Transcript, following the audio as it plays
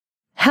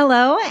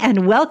Hello,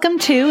 and welcome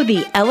to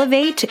the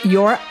Elevate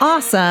Your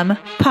Awesome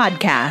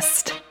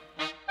podcast.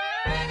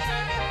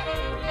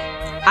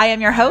 I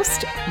am your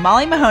host,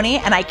 Molly Mahoney,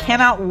 and I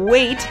cannot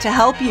wait to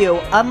help you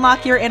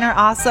unlock your inner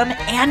awesome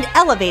and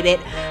elevate it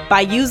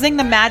by using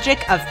the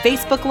magic of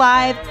Facebook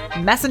Live,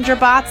 messenger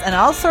bots, and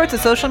all sorts of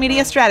social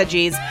media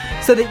strategies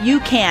so that you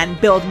can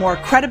build more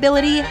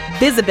credibility,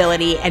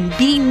 visibility, and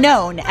be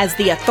known as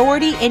the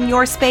authority in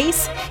your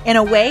space in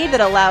a way that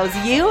allows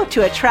you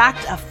to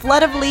attract a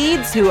flood of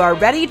leads who are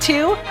ready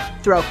to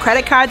throw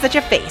credit cards at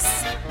your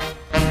face.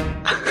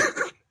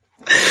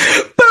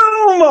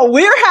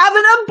 We're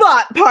having a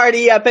bot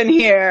party up in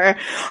here.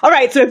 All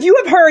right. So if you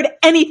have heard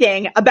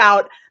anything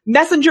about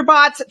messenger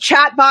bots,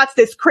 chat bots,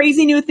 this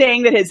crazy new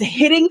thing that is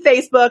hitting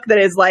Facebook, that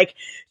is like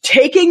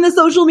taking the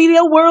social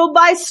media world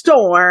by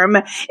storm,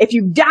 if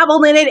you've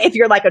dabbled in it, if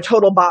you're like a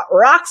total bot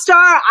rock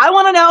star, I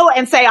want to know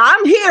and say,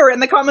 I'm here in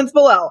the comments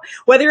below,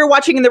 whether you're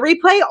watching in the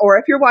replay or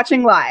if you're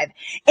watching live.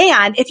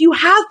 And if you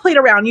have played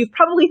around, you've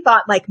probably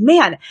thought like,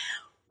 man,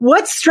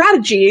 what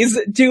strategies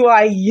do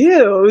I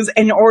use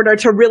in order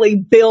to really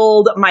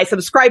build my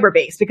subscriber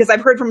base? Because I've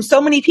heard from so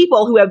many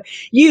people who have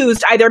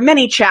used either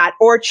ManyChat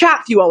or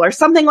Chatfuel or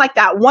something like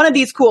that, one of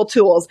these cool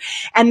tools,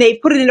 and they've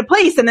put it into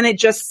place and then it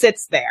just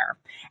sits there.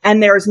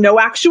 And there's no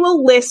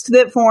actual list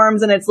that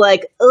forms and it's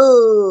like,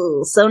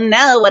 oh, so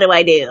now what do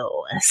I do?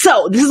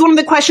 So this is one of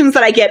the questions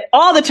that I get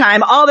all the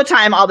time.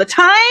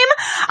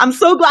 I'm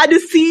so glad to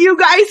see you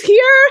guys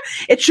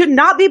here. It should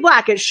not be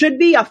black. It should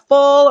be a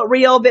full,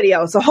 real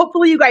video. So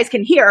hopefully you guys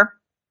can hear.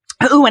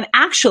 Ooh, and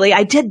actually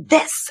I did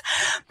this.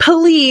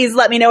 Please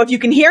let me know if you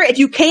can hear. If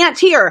you can't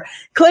hear,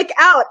 click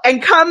out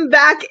and come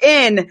back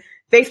in.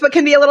 Facebook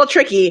can be a little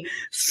tricky.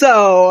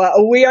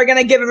 So we are going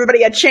to give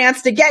everybody a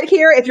chance to get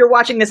here. If you're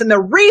watching this in the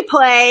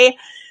replay,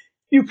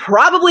 you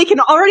probably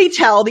can already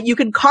tell that you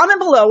can comment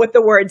below with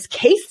the words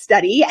case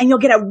study and you'll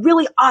get a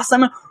really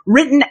awesome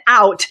written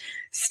out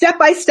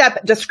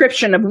step-by-step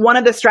description of one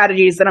of the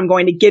strategies that I'm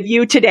going to give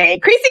you today.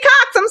 Crazy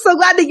Cox, I'm so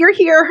glad that you're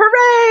here.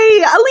 Hooray!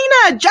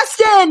 Alina,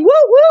 Justin, woo,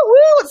 woo,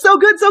 woo. So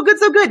good, so good,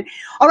 so good.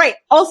 All right.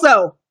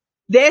 Also,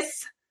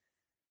 this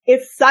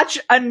is such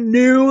a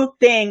new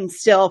thing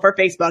still for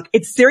Facebook.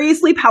 It's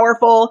seriously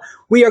powerful.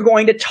 We are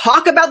going to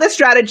talk about the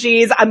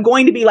strategies. I'm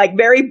going to be like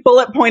very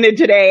bullet pointed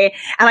today.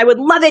 And I would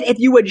love it if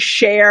you would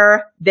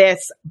share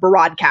this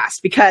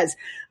broadcast, because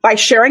by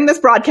sharing this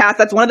broadcast,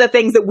 that's one of the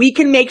things that we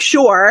can make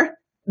sure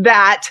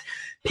that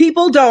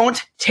people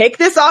don't take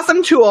this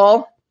awesome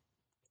tool,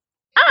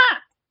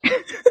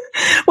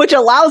 which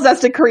allows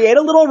us to create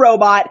a little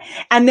robot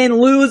and then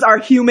lose our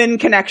human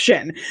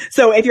connection.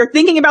 So if you're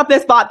thinking about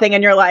this bot thing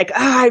and you're like,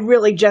 I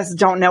really just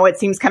don't know, it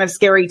seems kind of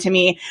scary to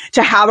me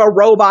to have a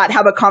robot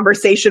have a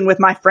conversation with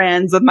my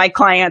friends, with my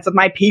clients, with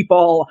my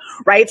people,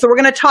 right? So we're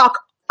going to talk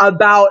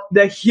about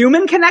the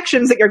human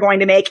connections that you're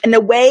going to make and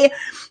the way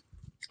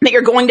that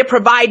you're going to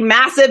provide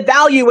massive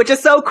value, which is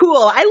so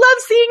cool. I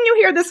love seeing you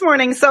here this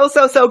morning. So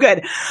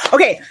good.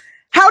 Okay.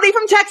 Howdy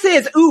from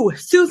Texas. Ooh,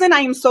 Susan,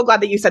 I am so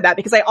glad that you said that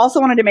because I also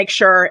wanted to make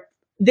sure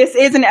this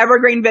is an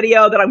evergreen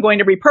video that I'm going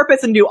to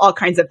repurpose and do all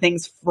kinds of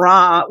things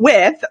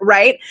with,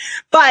 right?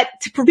 But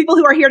for people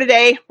who are here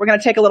today, we're going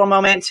to take a little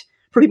moment.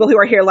 For people who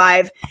are here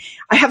live,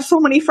 I have so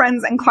many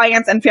friends and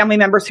clients and family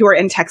members who are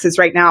in Texas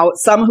right now,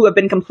 some who have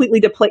been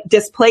completely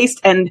displaced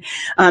and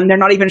they're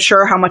not even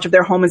sure how much of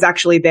their home is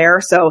actually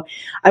there. So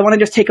I want to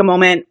just take a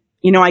moment.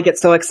 You know, I get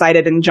so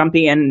excited and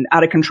jumpy and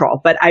out of control,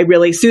 but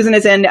Susan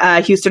is in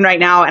Houston right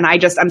now and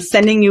I'm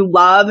sending you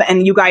love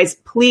and you guys,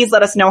 please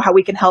let us know how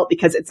we can help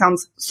because it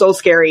sounds so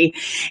scary.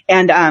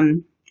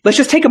 And let's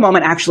just take a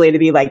moment actually to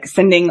be like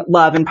sending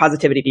love and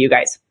positivity to you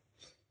guys.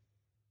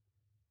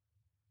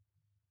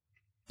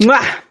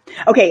 Mwah.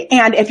 Okay.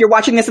 And if you're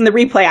watching this in the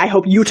replay, I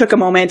hope you took a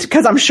moment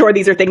because I'm sure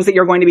these are things that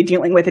you're going to be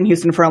dealing with in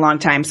Houston for a long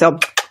time. So,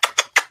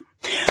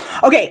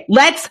 okay,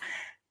 let's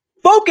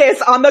focus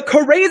on the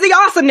crazy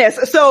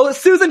awesomeness. So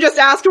Susan just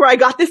asked where I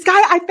got this guy.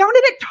 I found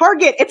it at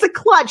Target. It's a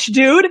clutch,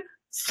 dude.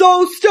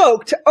 So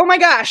stoked. Oh my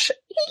gosh.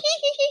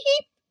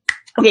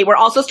 Okay, we're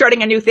also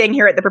starting a new thing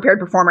here at The Prepared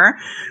Performer.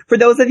 For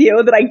those of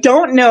you that I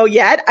don't know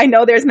yet, I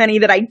know there's many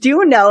that I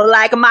do know,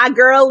 like my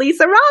girl,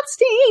 Lisa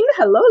Rothstein.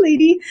 Hello,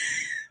 lady.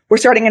 We're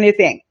starting a new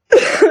thing,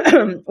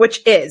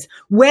 which is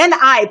when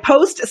I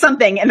post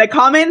something in the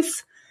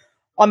comments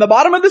on the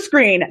bottom of the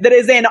screen that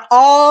is in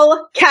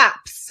all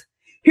caps,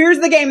 here's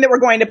the game that we're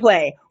going to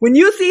play. When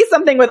you see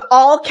something with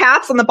all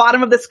caps on the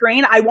bottom of the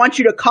screen, I want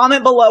you to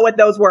comment below with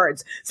those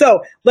words. So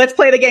let's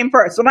play the game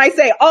first. When I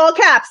say all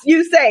caps,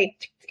 you say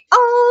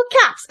all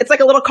caps. It's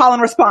like a little call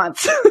and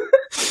response.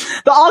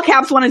 The all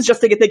caps one is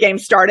just to get the game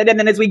started. And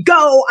then as we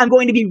go, I'm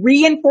going to be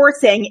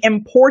reinforcing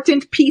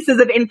important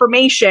pieces of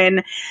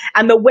information.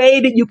 And the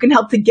way that you can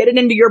help to get it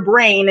into your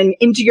brain and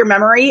into your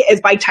memory is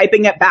by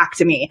typing it back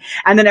to me.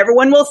 And then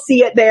everyone will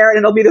see it there and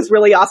it'll be this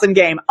really awesome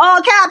game.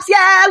 All caps.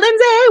 Yeah,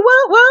 Lindsay.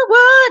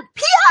 What?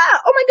 Pia.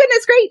 Oh my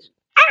goodness. Great.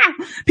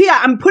 Pia,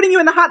 I'm putting you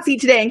in the hot seat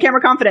today in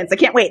Camera Confidence. I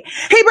can't wait.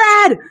 Hey,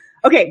 Brad.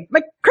 Okay.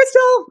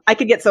 Crystal, I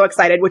could get so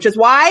excited, which is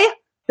why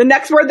the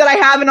next word that I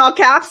have in all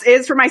caps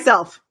is for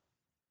myself.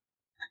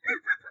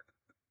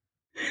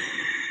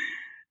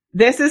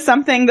 This is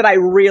something that I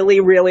really,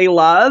 really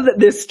love,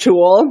 this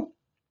tool.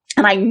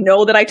 And I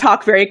know that I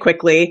talk very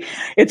quickly.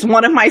 It's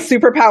one of my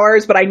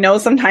superpowers, but I know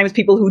sometimes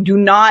people who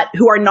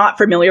are not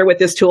familiar with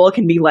this tool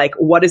can be like,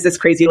 what is this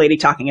crazy lady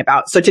talking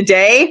about? So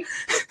today,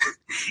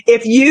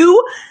 if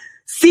you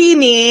see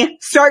me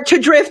start to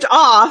drift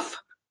off,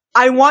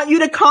 I want you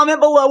to comment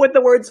below with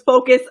the words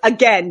focus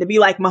again, to be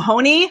like,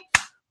 Mahoney,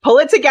 pull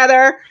it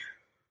together,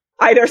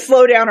 either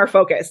slow down or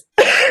focus.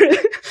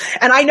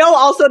 And I know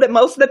also that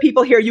most of the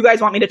people here, you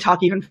guys want me to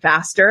talk even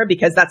faster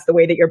because that's the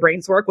way that your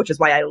brains work, which is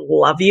why I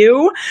love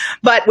you.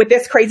 But with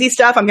this crazy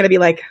stuff, I'm going to be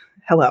like,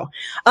 hello.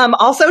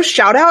 Also,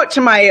 shout out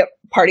to my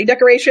party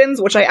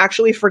decorations, which I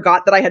actually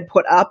forgot that I had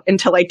put up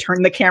until I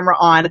turned the camera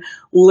on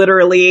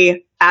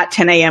literally at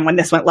 10 a.m. when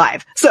this went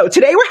live. So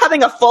today we're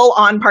having a full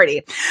on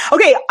party.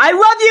 Okay. I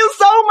love you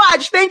so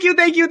much. Thank you.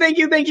 Thank you. Thank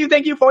you. Thank you.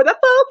 Thank you for the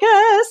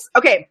focus.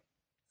 Okay.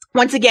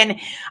 Once again,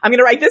 I'm going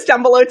to write this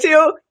down below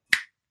too.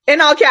 In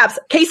all caps,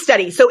 case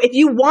study. So if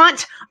you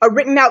want a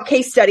written out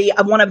case study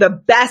of one of the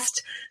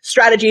best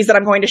strategies that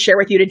I'm going to share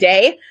with you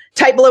today,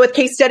 type below with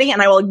case study and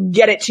I will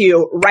get it to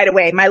you right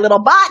away. My little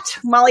bot,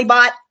 Molly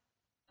bot,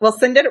 will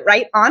send it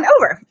right on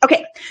over.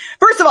 Okay.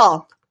 First of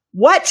all,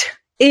 what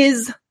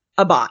is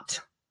a bot?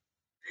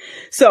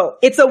 So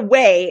it's a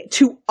way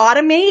to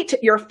automate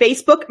your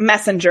Facebook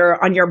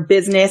Messenger on your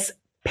business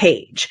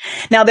page.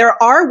 Now,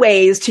 there are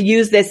ways to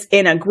use this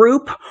in a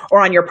group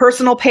or on your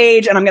personal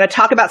page, and I'm going to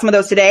talk about some of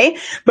those today.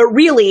 But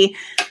really,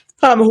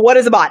 what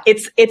is a bot?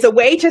 It's a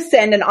way to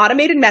send an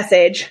automated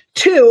message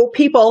to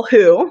people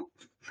who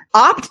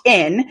opt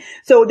in.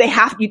 So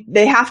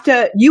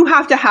you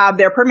have to have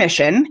their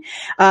permission.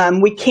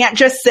 We can't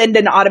just send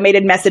an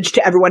automated message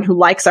to everyone who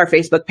likes our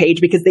Facebook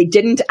page because they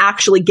didn't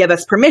actually give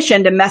us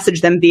permission to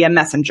message them via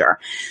Messenger.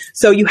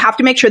 So you have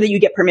to make sure that you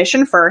get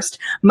permission first.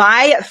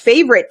 My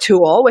favorite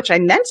tool, which I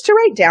meant to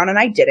write down and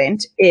I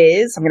didn't,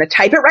 is, I'm going to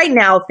type it right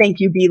now,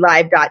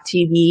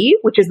 thankyoublive.tv,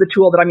 which is the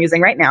tool that I'm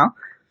using right now.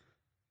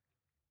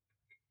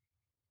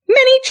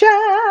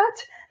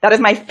 ManyChat. That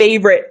is my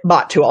favorite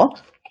bot tool.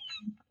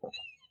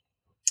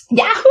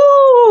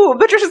 Yahoo!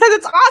 Patricia says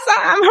it's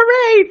awesome.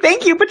 Hooray.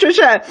 Thank you,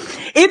 Patricia.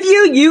 If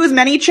you use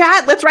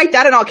ManyChat, let's write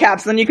that in all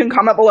caps. Then you can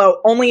comment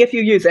below only if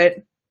you use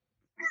it.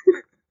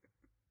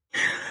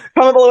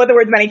 Comment below with the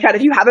words ManyChat.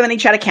 If you have a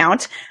ManyChat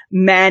account,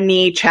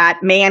 ManyChat.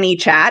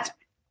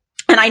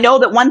 And I know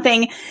that one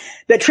thing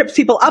that trips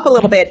people up a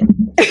little bit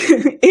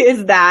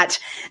is that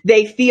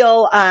they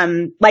feel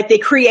like they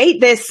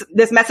create this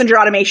Messenger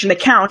automation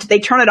account, they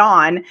turn it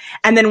on,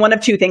 and then one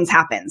of two things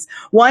happens.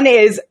 One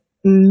is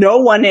no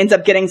one ends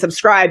up getting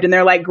subscribed and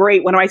they're like,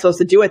 great, what am I supposed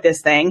to do with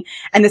this thing?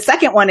 And the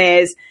second one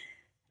is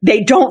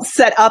they don't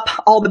set up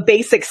all the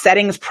basic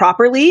settings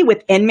properly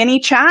within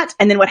ManyChat.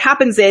 And then what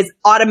happens is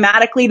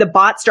automatically the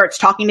bot starts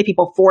talking to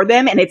people for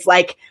them. And it's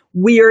like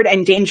weird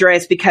and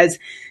dangerous because,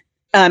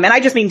 and I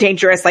just mean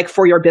dangerous, like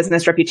for your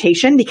business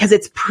reputation, because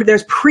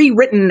there's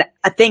pre-written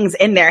things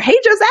in there. Hey,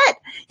 Josette.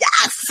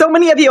 Yes. So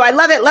many of you. I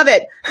love it. Love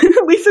it.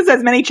 Lisa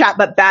says ManyChat,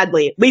 but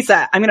badly.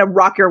 Lisa, I'm going to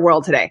rock your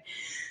world today.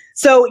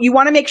 So you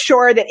want to make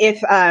sure that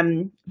if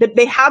that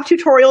they have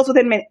tutorials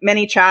within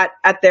ManyChat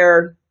at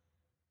their,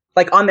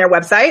 like on their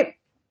website.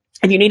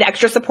 If you need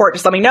extra support,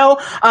 just let me know.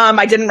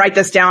 I didn't write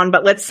this down,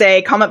 but let's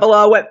say comment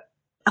below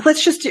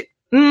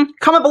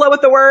comment below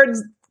with the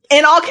words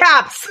in all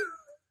caps.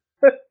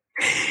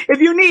 If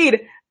you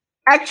need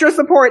extra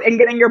support in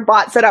getting your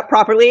bot set up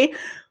properly,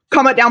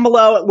 comment down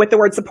below with the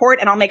word support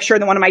and I'll make sure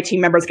that one of my team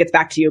members gets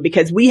back to you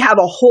because we have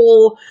a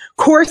whole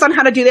course on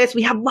how to do this.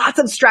 We have lots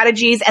of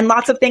strategies and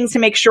lots of things to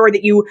make sure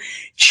that you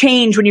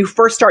change when you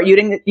first start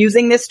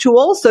using this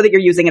tool so that you're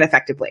using it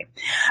effectively.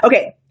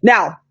 Okay,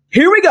 now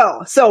here we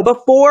go. So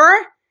before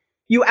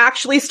you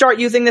actually start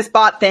using this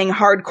bot thing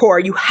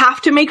hardcore, you have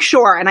to make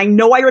sure, and I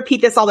know I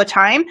repeat this all the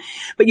time,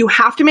 but you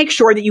have to make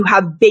sure that you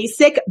have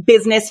basic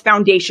business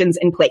foundations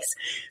in place.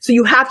 So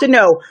you have to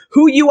know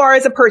who you are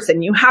as a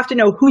person. You have to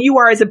know who you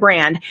are as a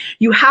brand.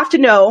 You have to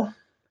know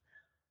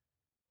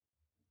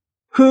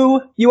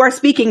who you are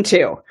speaking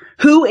to.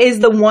 Who is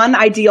the one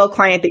ideal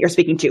client that you're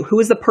speaking to? Who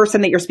is the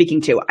person that you're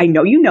speaking to? I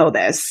know you know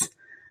this,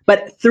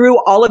 but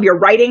through all of your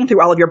writing,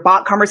 through all of your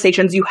bot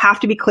conversations, you have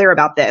to be clear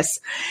about this.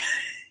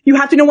 You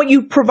have to know what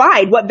you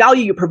provide, what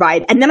value you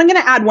provide. And then I'm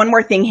going to add one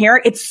more thing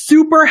here. It's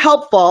super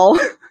helpful.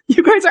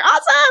 You guys are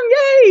awesome.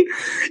 Yay.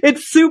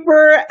 It's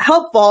super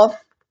helpful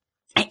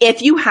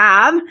if you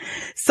have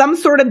some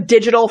sort of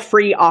digital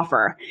free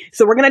offer.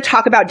 So we're going to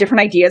talk about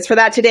different ideas for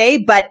that today.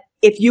 But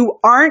if you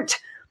aren't,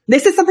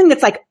 this is something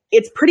that's like,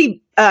 it's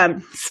pretty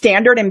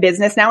standard in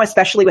business now,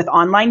 especially with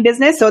online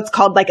business. So it's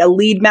called like a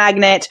lead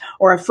magnet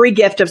or a free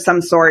gift of some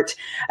sort,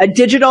 a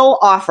digital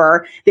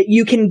offer that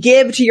you can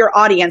give to your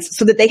audience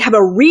so that they have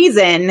a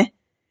reason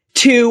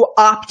to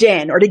opt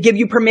in or to give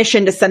you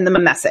permission to send them a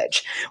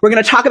message. We're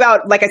going to talk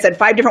about, like I said,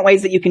 5 different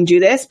ways that you can do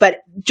this, but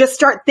just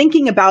start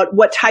thinking about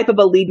what type of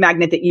a lead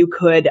magnet that you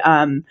could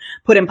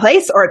put in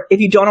place, or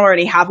if you don't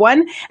already have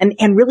one,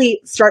 and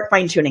really start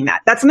fine tuning that.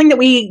 That's something that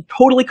we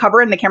totally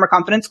cover in the Camera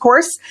Confidence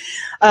course.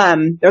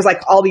 There's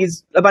like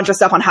a bunch of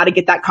stuff on how to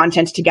get that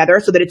content together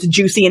so that it's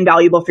juicy and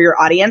valuable for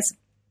your audience.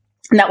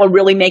 And that will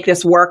really make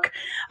this work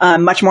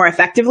much more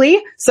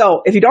effectively.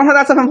 So if you don't have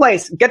that stuff in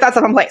place, get that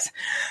stuff in place.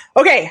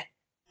 Okay.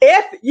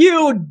 If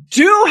you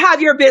do have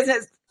your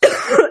business,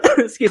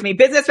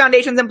 business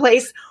foundations in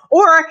place,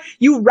 or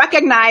you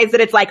recognize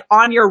that it's like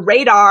on your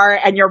radar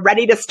and you're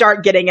ready to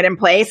start getting it in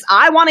place,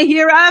 I want to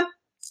hear a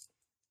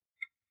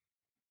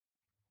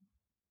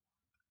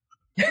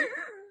heck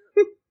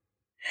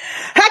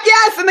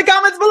yes in the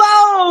comments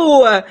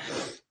below.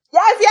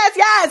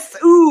 Yes.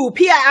 Ooh,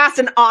 Pia asked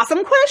an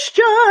awesome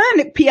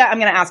question. Pia, I'm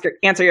going to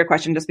answer your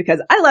question just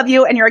because I love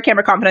you and you're a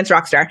Camera Confidence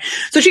rock star.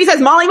 So she says,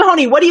 Molly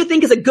Mahoney, what do you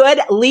think is a good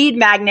lead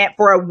magnet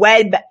for a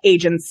web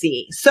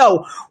agency?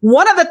 So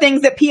one of the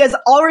things that Pia's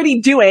already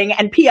doing,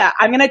 and Pia,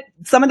 I'm going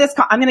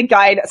to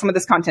guide some of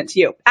this content to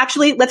you.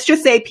 Actually, let's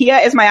just say Pia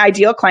is my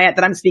ideal client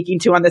that I'm speaking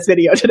to on this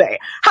video today.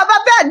 How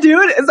about that,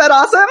 dude? Is that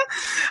awesome?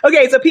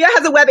 Okay. So Pia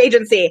has a web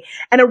agency,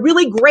 and a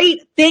really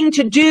great thing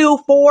to do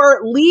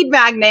for lead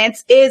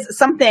magnets is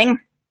something,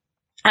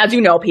 as you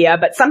know, Pia,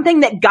 but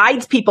something that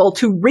guides people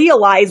to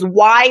realize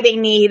why they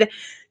need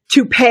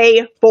to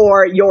pay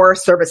for your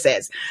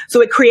services.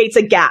 So it creates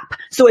a gap.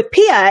 So with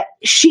Pia,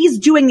 she's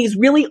doing these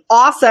really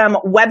awesome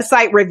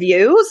website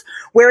reviews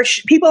where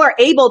people are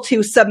able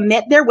to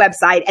submit their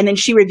website and then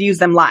she reviews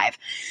them live.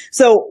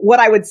 So what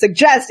I would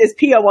suggest is,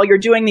 Pia, while you're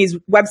doing these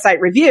website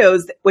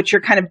reviews, which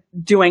you're kind of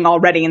doing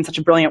already in such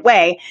a brilliant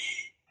way,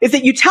 is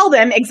that you tell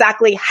them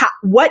exactly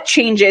what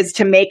changes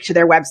to make to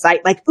their website.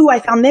 Like, ooh, I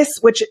found this,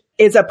 which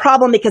is a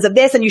problem because of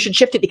this, and you should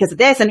shift it because of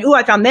this. And ooh,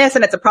 I found this,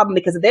 and it's a problem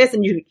because of this,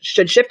 and you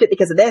should shift it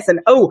because of this.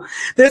 And oh,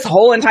 this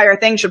whole entire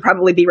thing should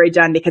probably be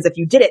redone because if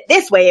you did it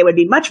this way, it would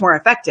be much more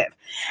effective.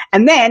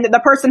 And then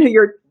the person who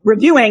you're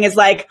reviewing is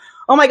like,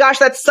 oh my gosh,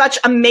 that's such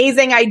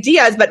amazing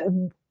ideas, but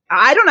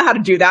I don't know how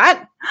to do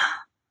that.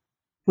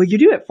 Will you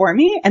do it for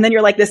me? And then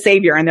you're like the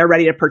savior, and they're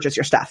ready to purchase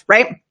your stuff,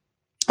 right?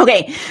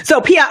 Okay.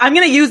 So Pia, I'm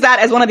going to use that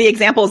as one of the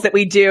examples that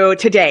we do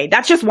today.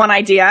 That's just one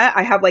idea.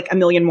 I have like a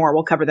million more.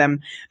 We'll cover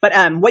them. But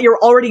what you're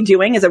already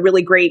doing is a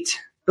really great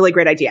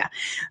idea.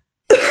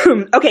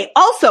 Okay.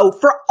 Also,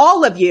 for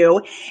all of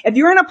you, if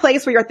you're in a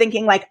place where you're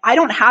thinking like, I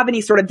don't have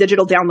any sort of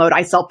digital download,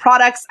 I sell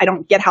products, I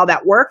don't get how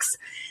that works.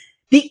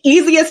 The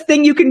easiest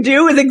thing you can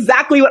do is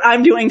exactly what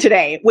I'm doing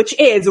today, which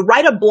is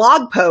write a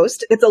blog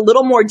post that's a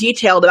little more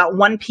detailed about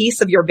one piece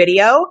of your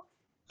video.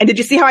 And did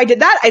you see how I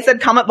did that? I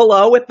said comment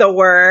below with the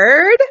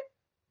word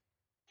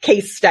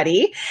case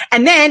study,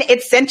 and then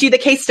it sent you the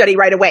case study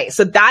right away.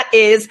 So that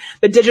is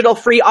the digital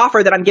free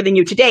offer that I'm giving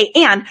you today.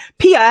 And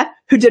Pia,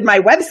 who did my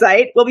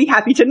website, will be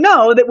happy to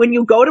know that when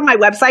you go to my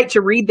website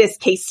to read this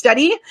case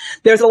study,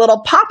 there's a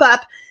little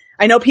pop-up.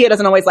 I know Pia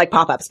doesn't always like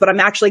pop-ups, but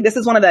this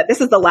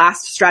is the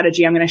last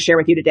strategy I'm going to share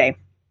with you today.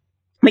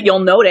 But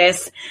you'll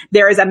notice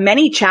there is a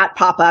ManyChat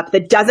pop-up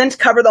that doesn't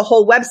cover the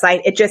whole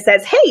website. It just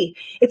says, hey,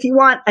 if you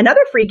want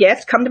another free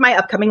gift, come to my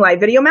upcoming live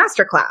video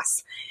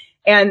masterclass.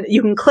 And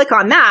you can click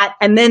on that,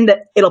 and then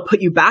it'll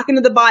put you back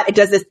into the bot. It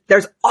does this.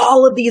 There's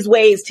all of these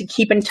ways to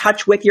keep in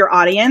touch with your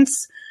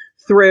audience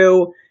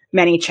through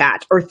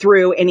ManyChat or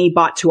through any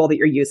bot tool that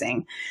you're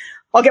using.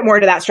 I'll get more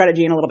into that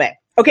strategy in a little bit.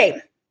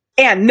 Okay.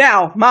 And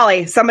now,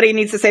 Molly, somebody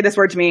needs to say this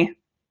word to me.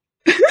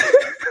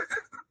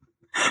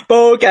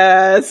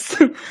 Focus.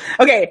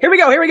 Okay, here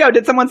we go.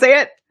 Did someone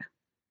say it?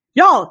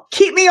 Y'all,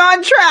 keep me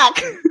on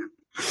track.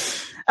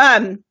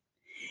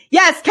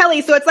 Yes,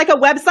 Kelly. So it's like a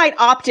website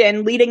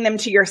opt-in leading them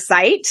to your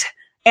site.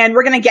 And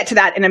we're going to get to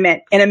that in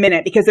a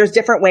minute because there's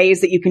different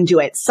ways that you can do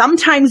it.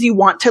 Sometimes you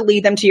want to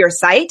lead them to your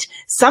site.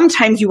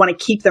 Sometimes you want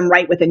to keep them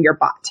right within your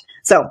bot.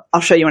 So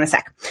I'll show you in a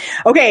sec.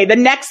 Okay, the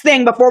next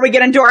thing before we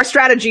get into our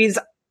strategies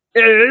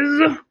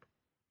is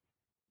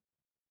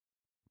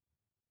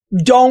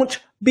don't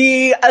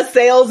be a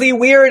salesy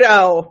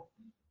weirdo.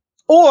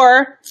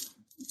 Or,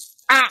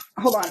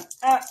 hold on.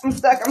 I'm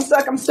stuck.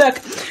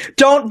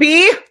 Don't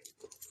be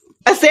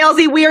a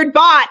salesy weird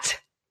bot.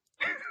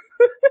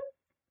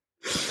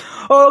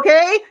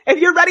 Okay? If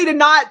you're ready to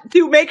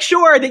make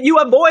sure that you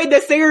avoid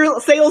the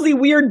salesy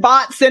weird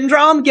bot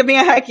syndrome, give me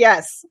a heck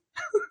yes.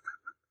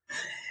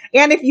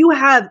 And if you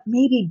have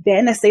maybe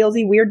been a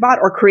salesy weird bot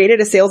or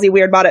created a salesy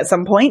weird bot at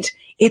some point,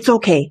 it's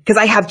okay, because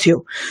I have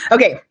too.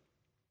 Okay,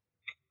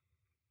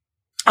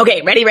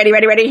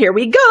 ready. Here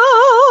we go.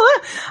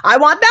 I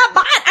want that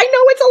bot. I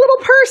know it's a little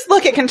purse.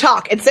 Look, it can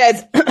talk. It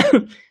says,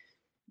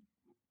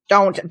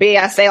 don't be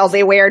a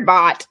salesy weird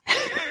bot.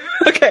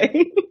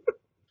 Okay.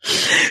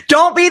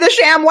 Don't be the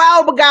sham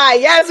wow guy.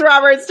 Yes,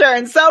 Robert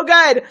Stern. So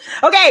good.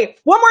 Okay,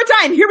 one more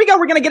time. Here we go.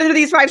 We're going to get into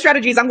these 5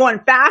 strategies. I'm going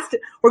fast.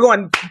 We're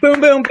going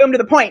boom, boom, boom to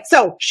the point.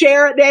 So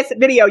share this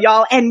video,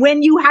 y'all. And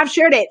when you have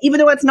shared it, even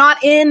though it's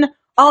not in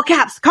all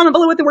caps, comment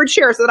below with the word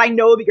share so that I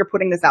know that you're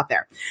putting this out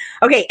there.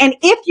 Okay. And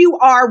if you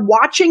are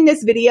watching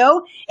this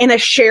video in a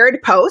shared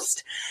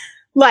post,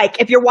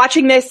 like if you're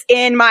watching this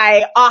in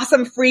my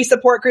awesome free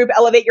support group,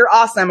 Elevate Your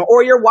Awesome,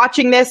 or you're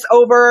watching this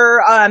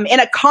over in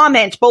a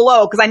comment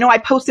below, because I know I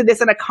posted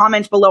this in a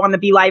comment below on the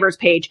BeLivers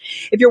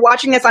page. If you're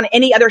watching this on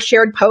any other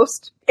shared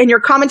post and you're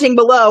commenting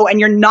below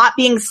and you're not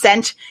being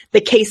sent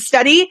the case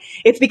study,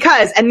 it's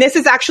because, and this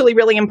is actually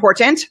really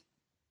important,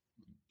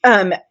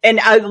 and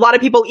a lot of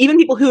people, even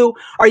people who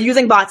are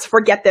using bots,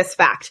 forget this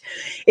fact.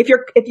 If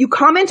you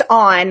comment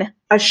on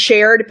a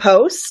shared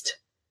post,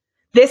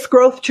 this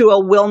growth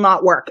tool will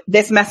not work.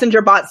 This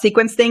messenger bot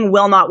sequence thing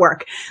will not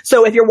work.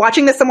 So if you're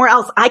watching this somewhere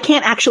else, I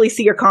can't actually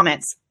see your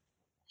comments.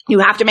 You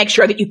have to make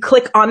sure that you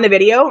click on the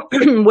video,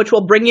 which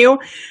will bring you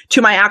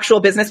to my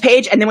actual business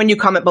page. And then when you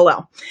comment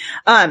below.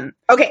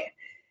 Okay.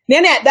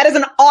 Nanette, that is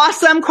an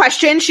awesome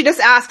question. She just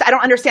asked, I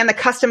don't understand the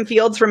custom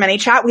fields for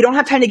ManyChat. We don't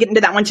have time to get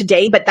into that one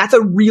today, but that's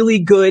a really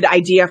good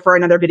idea for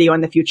another video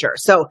in the future.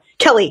 So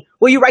Kelly,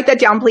 will you write that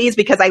down, please?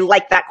 Because I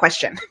like that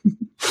question.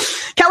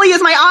 Kelly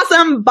is my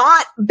awesome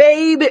bot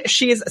babe.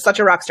 She's such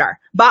a rock star.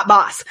 Bot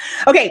boss.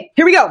 Okay,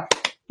 here we go.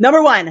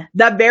 Number one,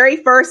 the very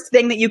first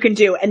thing that you can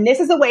do, and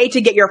this is a way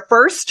to get your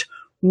first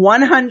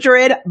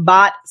 100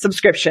 bot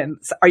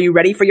subscriptions. Are you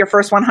ready for your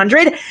first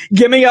 100?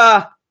 Give me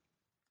a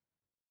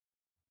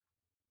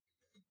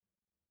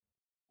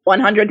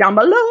 100 down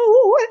below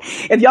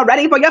if you're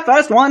ready for your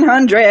first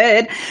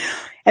 100.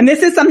 And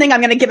this is something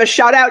I'm going to give a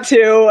shout out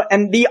to,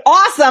 and the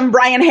awesome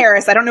Brian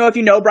Harris. I don't know if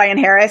you know Brian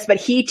Harris, but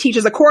he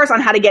teaches a course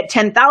on how to get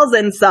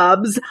 10,000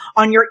 subs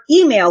on your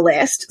email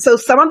list. So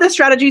some of the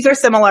strategies are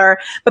similar,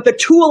 but the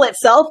tool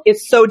itself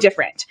is so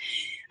different.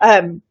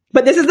 But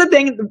this is the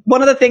thing,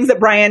 one of the things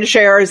that Brian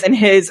shares in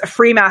his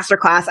free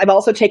masterclass. I've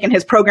also taken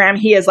his program.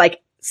 He is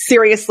like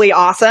seriously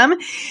awesome.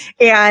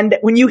 And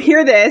when you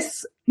hear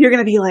this, you're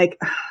going to be like,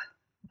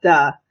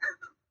 duh.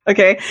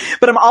 Okay.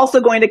 But I'm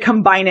also going to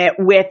combine it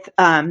with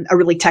a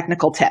really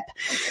technical tip.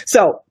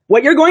 So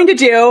what you're going to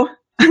do,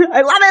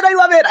 I love it. I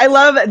love it. I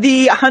love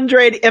the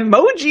 100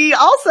 emoji.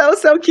 Also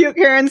so cute,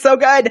 Karen. So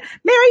good.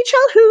 Mary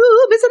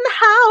Chalhoub is in the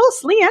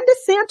house. Leanne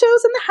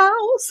DeSantos in the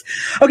house.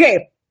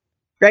 Okay.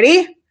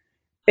 Ready?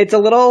 It's a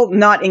little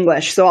not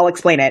English, so I'll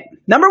explain it.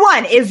 Number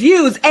one is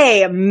use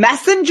a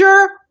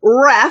messenger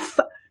ref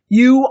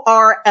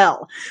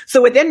URL.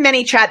 So within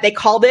ManyChat, they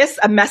call this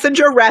a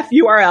messenger ref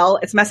URL.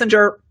 It's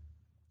messenger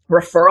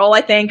referral,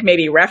 I think,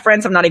 maybe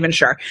reference. I'm not even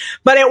sure,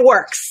 but it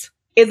works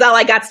is all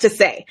I got to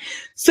say.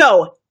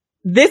 So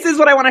this is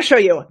what I want to show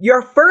you.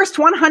 Your first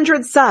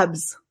 100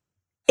 subs,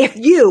 if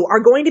you are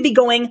going to be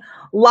going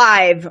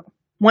live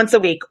once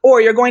a week,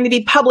 or you're going to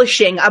be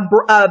publishing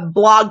a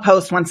blog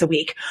post once a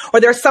week,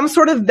 or there's some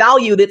sort of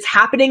value that's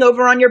happening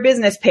over on your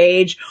business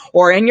page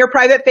or in your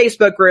private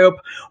Facebook group,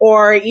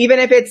 or even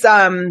if it's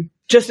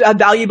just a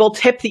valuable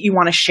tip that you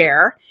want to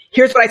share,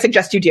 here's what I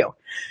suggest you do.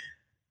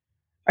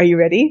 Are you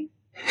ready?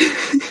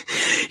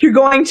 You're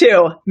going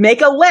to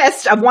make a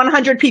list of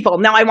 100 people.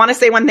 Now, I want to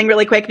say one thing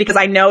really quick because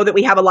I know that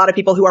we have a lot of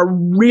people who are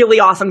really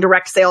awesome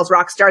direct sales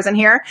rock stars in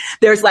here.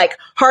 There's like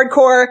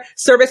hardcore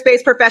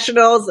service-based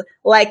professionals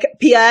like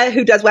Pia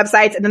who does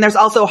websites. And then there's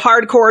also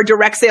hardcore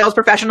direct sales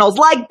professionals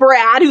like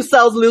Brad who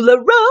sells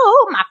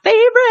LuLaRoe, my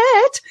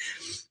favorite.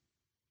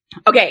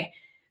 Okay.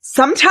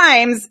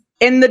 Sometimes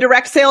in the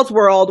direct sales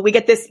world, we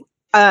get this,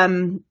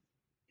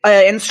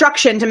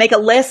 instruction to make a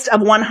list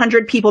of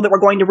 100 people that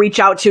we're going to reach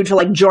out to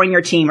like join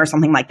your team or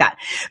something like that.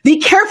 Be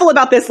careful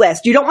about this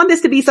list. You don't want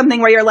this to be something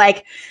where you're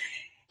like,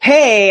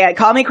 hey,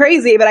 call me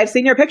crazy, but I've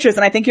seen your pictures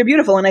and I think you're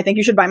beautiful and I think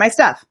you should buy my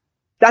stuff.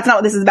 That's not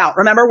what this is about.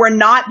 Remember, we're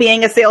not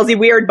being a salesy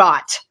weird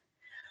bot.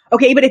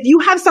 Okay. But if you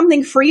have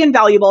something free and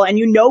valuable and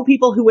you know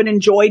people who would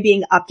enjoy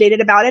being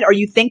updated about it, or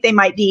you think they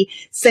might be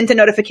sent a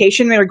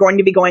notification when you're going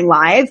to be going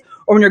live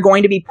or when you're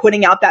going to be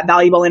putting out that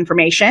valuable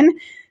information,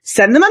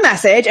 send them a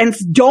message and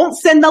don't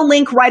send the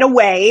link right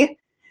away.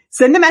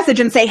 Send the message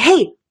and say,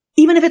 hey,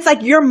 even if it's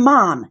like your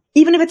mom,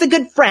 even if it's a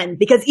good friend,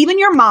 because even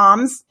your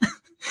moms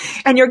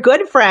and your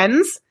good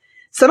friends,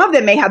 some of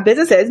them may have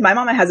businesses. My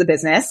mama has a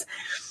business.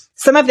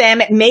 Some of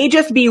them may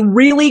just be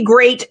really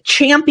great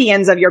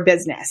champions of your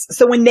business.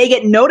 So when they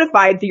get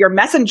notified through your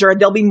messenger,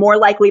 they'll be more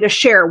likely to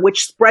share,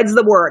 which spreads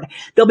the word.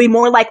 They'll be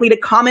more likely to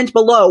comment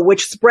below,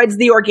 which spreads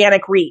the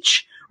organic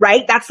reach,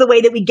 right? That's the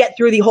way that we get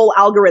through the whole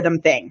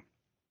algorithm thing.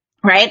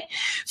 Right?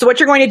 So what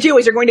you're going to do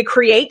is you're going to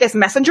create this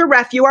messenger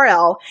ref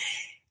URL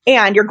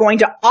and you're going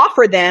to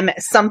offer them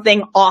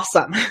something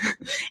awesome.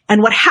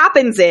 And what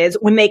happens is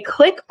when they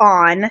click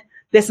on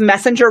this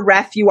messenger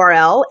ref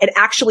URL, it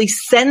actually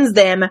sends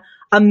them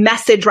a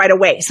message right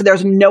away. So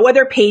there's no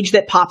other page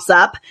that pops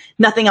up.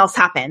 Nothing else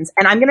happens.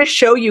 And I'm going to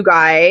show you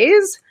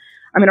guys.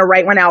 I'm going to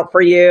write one out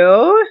for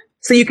you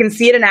so you can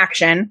see it in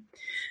action.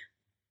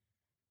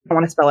 I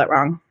want to spell it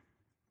wrong.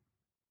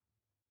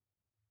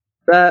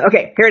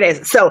 Okay, here it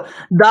is. So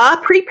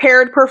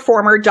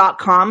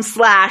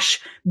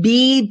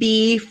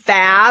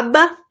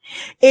thepreparedperformer.com/BBFab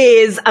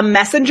is a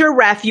messenger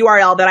ref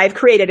URL that I've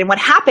created. And what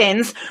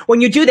happens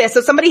when you do this,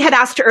 so somebody had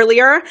asked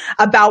earlier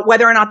about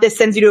whether or not this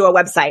sends you to a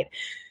website.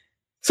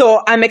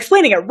 So I'm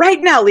explaining it right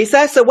now,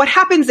 Lisa. So what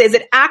happens is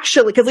it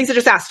actually, because Lisa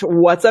just asked,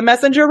 what's a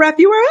messenger ref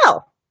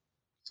URL?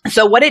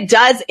 So what it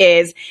does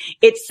is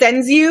it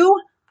sends you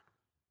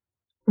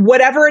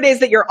whatever it is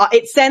that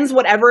it sends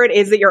whatever it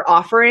is that you're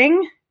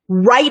offering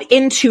right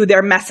into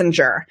their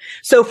messenger.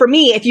 So for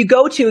me, if you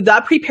go to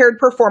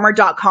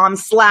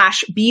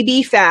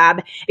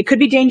thepreparedperformer.com/bbfab, it could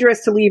be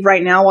dangerous to leave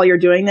right now while you're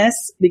doing this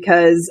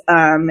because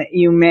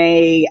you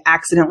may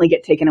accidentally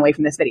get taken away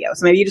from this video.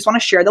 So maybe you just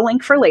want to share the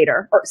link for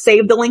later or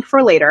save the link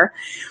for later.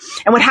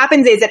 And what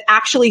happens is it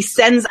actually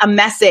sends a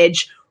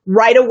message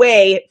right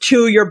away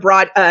to your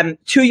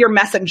to your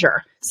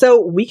messenger.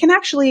 So we can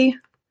actually,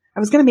 I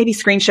was going to maybe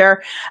screen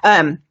share.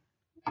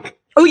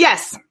 Oh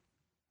yes.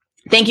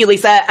 Thank you,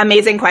 Lisa.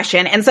 Amazing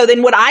question. And so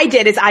then what I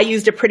did is I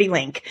used a pretty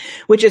link,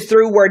 which is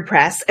through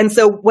WordPress. And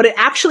so what it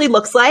actually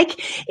looks like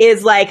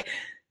is like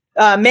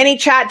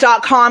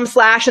ManyChat.com/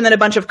 and then a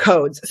bunch of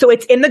codes. So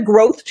it's in the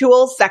growth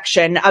tools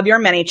section of your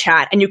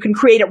ManyChat and you can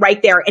create it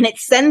right there and it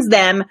sends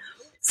them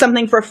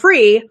something for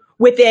free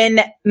within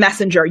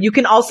Messenger. You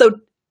can also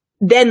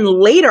then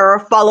later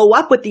follow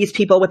up with these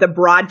people with a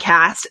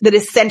broadcast that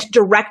is sent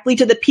directly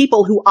to the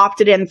people who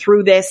opted in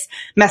through this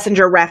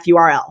messenger ref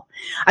URL.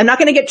 I'm not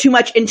going to get too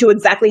much into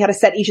exactly how to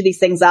set each of these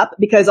things up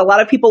because a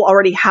lot of people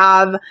already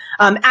have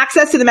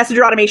access to the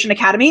Messenger Automation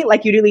Academy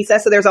like you do,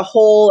 Lisa. So there's a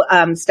whole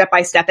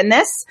step-by-step in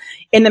this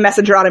in the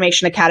Messenger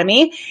Automation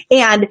Academy.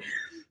 And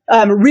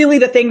really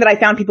the thing that I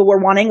found people were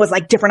wanting was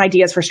like different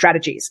ideas for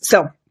strategies.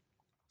 So,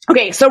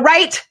 okay, so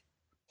write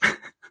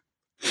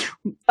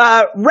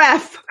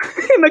ref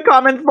in the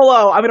comments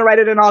below. I'm going to write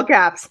it in all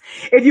caps.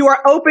 If you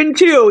are open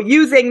to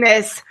using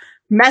this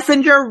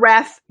messenger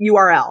ref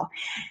URL.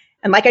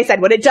 And like I said,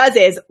 what it does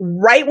is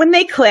right when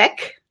they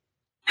click,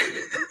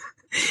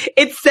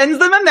 it sends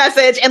them a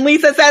message and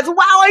Lisa says, wow,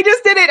 I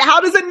just did it.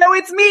 How does it know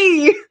it's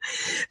me?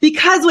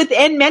 Because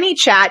within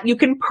ManyChat, you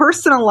can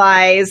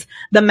personalize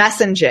the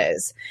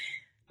messages.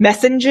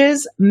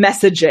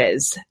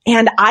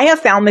 And I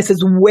have found this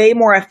is way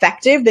more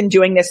effective than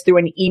doing this through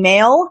an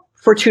email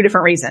for two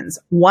different reasons.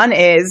 One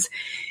is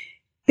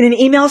in an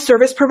email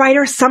service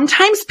provider,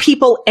 sometimes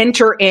people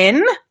enter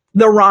in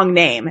the wrong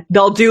name.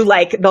 They'll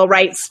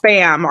write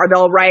spam or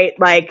they'll write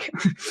like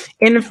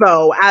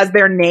info as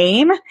their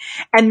name.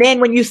 And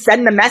then when you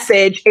send the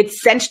message,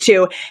 it's sent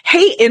to,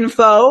 hey,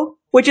 info,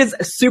 which is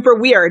super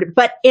weird.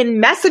 But in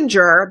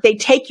Messenger, they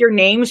take your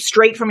name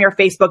straight from your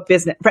Facebook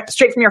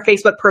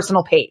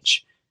personal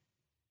page.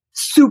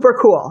 Super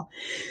cool.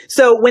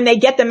 So when they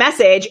get the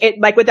message,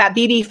 like with that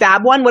BB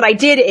Fab one, what I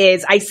did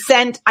is I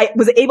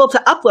was able to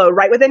upload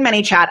right within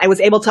ManyChat. I was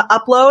able to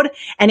upload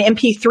an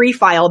MP3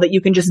 file that you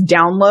can just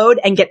download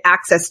and get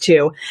access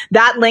to.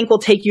 That link will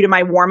take you to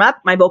my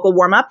my vocal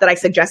warm up that I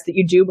suggest that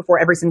you do before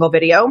every single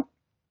video.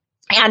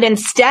 And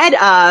instead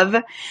of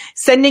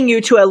sending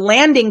you to a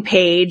landing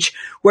page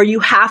where you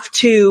have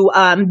to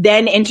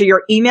then enter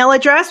your email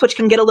address, which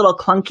can get a little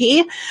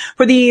clunky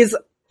for these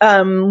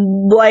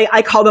like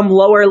I call them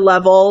lower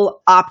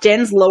level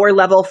opt-ins, lower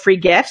level free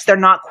gifts. They're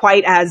not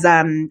quite as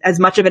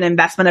much of an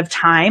investment of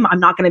time. I'm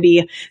not going to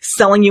be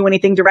selling you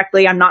anything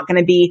directly. I'm not going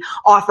to be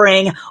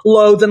offering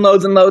loads and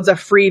loads and loads of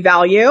free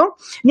value.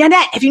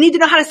 Nanette, if you need to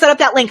know how to set up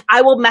that link,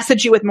 I will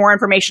message you with more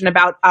information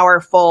about our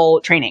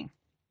full training.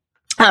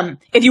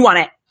 If you want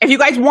it. If you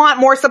guys want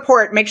more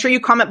support, make sure you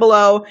comment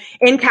below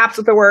in caps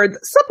with the words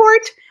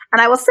support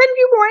and I will send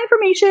you more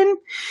information.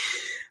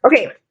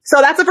 Okay. So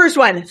that's the first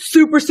one.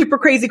 Super, super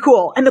crazy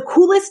cool. And the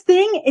coolest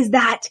thing is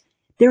that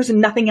there's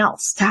nothing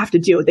else to have to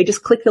do. They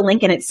just click the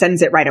link and it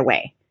sends it right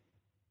away.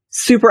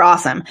 Super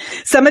awesome.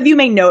 Some of you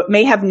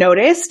may have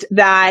noticed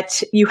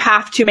that you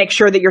have to make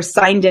sure that you're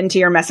signed into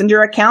your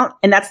Messenger account.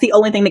 And that's the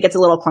only thing that gets a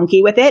little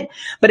clunky with it.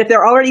 But if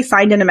they're already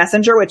signed into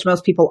Messenger, which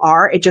most people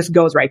are, it just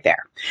goes right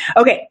there.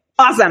 Okay.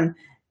 Awesome.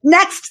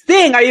 Next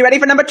thing. Are you ready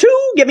for number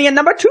 2? Give me a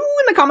number 2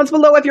 in the comments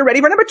below if you're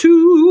ready for number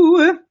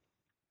 2.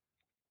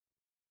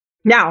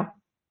 Now,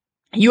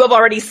 you have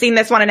already seen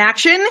this one in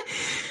action.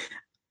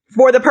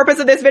 For the purpose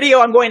of this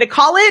video, I'm going to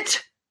call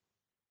it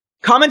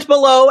comment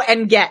below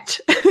and get.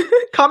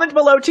 Comment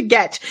below to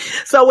get.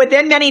 So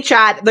within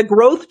ManyChat, the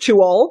growth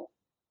tool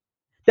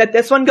that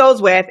this one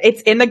goes with,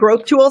 it's in the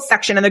growth tools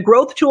section. And the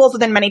growth tools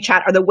within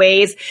ManyChat are the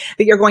ways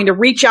that you're going to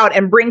reach out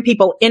and bring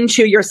people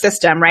into your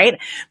system, right?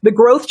 The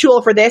growth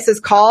tool for this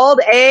is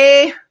called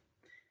I'm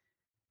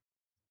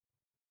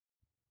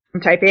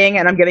typing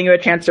and I'm giving you a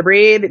chance to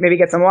breathe, maybe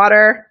get some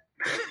water.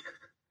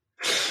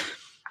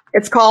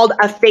 It's called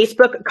a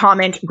Facebook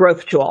comment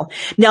growth tool.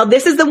 Now,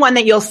 this is the one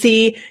that you'll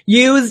see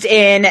used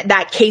in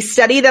that case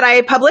study that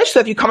I published.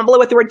 So if you comment below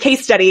with the word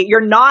case study,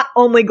 you're not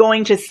only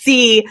going to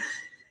see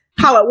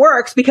how it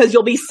works because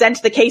you'll be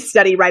sent the case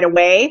study right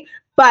away,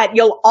 but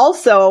you'll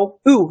also,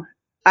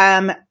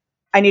 I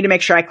need to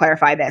make sure I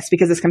clarify this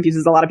because this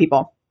confuses a lot of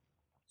people.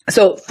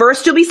 So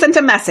first you'll be sent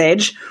a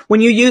message.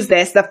 When you use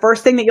this, the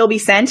first thing that you'll be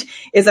sent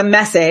is a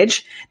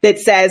message that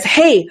says,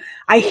 hey,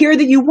 I hear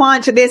that you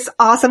want this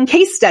awesome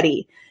case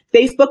study.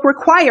 Facebook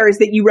requires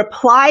that you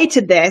reply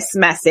to this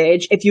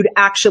message if you'd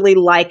actually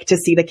like to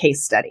see the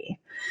case study.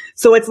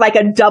 So it's like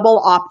a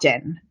double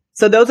opt-in.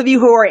 So those of you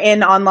who are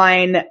in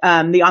online,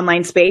 the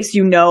online space,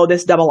 you know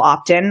this double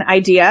opt-in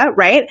idea,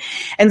 right?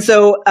 And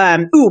so,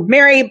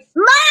 Mary,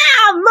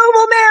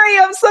 Mobile Mary,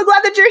 I'm so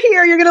glad that you're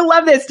here. You're going to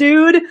love this,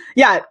 dude.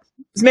 Yeah.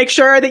 Just make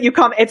sure that you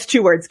come. It's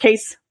 2 words,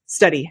 case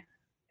study.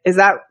 Is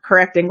that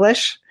correct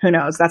English? Who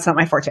knows? That's not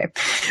my forte.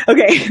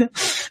 Okay. Mary,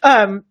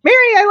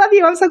 I love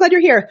you. I'm so glad you're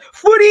here.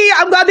 Footy,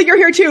 I'm glad that you're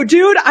here too.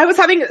 Dude, I was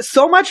having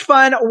so much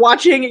fun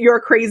watching your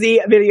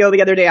crazy video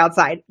the other day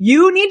outside.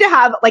 You need to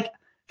have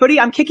Footy,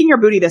 I'm kicking your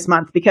booty this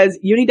month because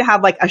you need to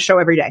have a show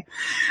every day.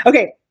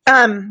 Okay.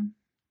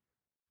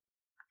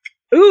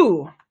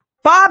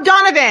 Bob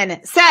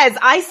Donovan says,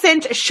 I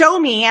sent show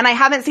me and I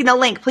haven't seen the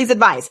link. Please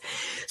advise.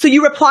 So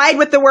you replied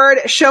with the word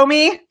show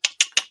me.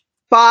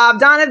 Bob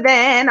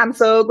Donovan, I'm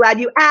so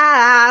glad you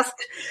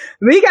asked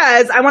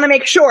because I want to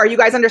make sure you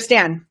guys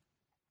understand.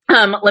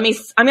 I'm going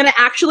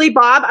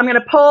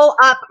to pull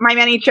up my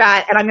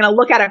ManyChat and I'm going to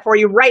look at it for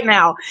you right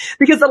now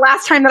because the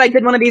last time that I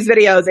did one of these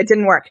videos, it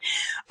didn't work.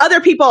 Other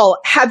people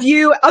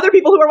who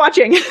are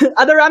watching,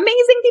 other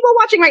amazing people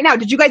watching right now,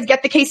 did you guys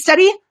get the case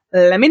study?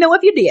 Let me know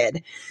if you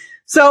did.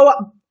 So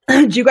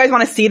do you guys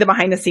want to see the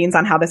behind the scenes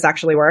on how this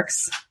actually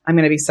works? I'm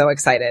going to be so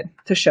excited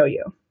to show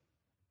you.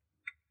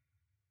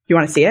 You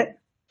want to see it?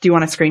 Do you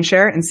want to screen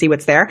share and see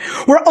what's there?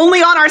 We're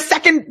only on our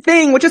second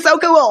thing, which is so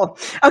cool.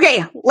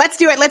 Okay, let's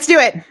do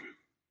it.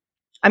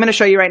 I'm going to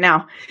show you right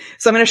now.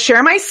 So I'm going to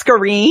share my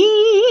screen.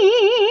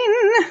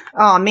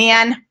 Oh,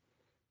 man.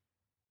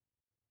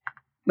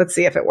 Let's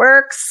see if it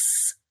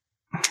works.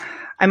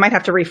 I might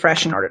have to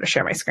refresh in order to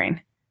share my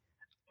screen.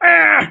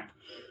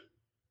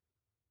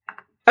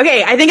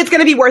 Okay, I think it's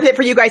going to be worth it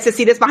for you guys to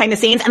see this behind the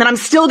scenes. And then I'm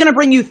still going to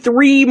bring you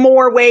 3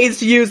 more ways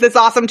to use this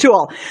awesome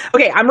tool.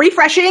 Okay, I'm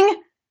refreshing.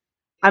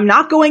 I'm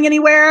not going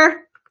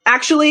anywhere.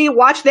 Actually,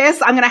 watch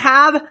this. I'm going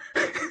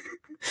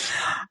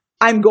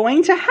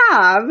to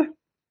have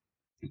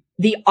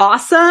the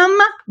awesome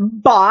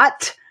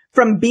bot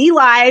from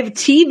BeLive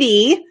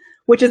TV,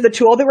 which is the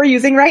tool that we're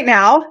using right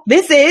now.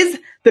 This is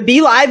the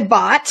BeLive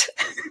bot.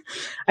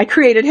 I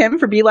created him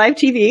for BeLive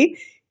TV.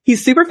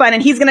 He's super fun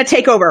and he's going to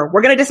take over.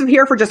 We're going to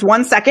disappear for just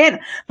 1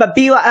 second, but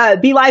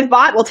BeLive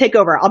bot will take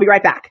over. I'll be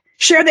right back.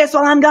 Share this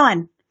while I'm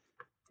gone.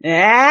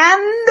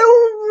 And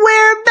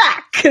we're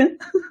back.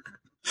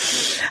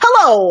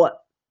 Hello.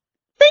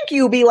 Thank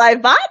you,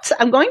 BeLive bot.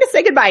 I'm going to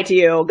say goodbye to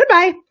you.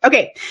 Goodbye.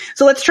 Okay,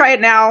 so let's try it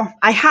now.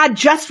 I had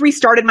just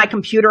restarted my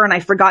computer and I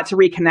forgot to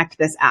reconnect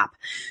this app.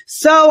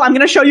 So I'm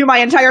going to show you my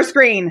entire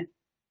screen.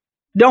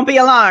 Don't be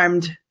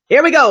alarmed.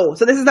 Here we go.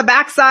 So this is the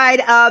backside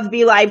of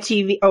BeLive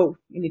TV. Oh,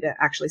 you need to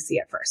actually see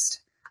it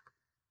first.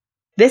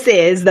 This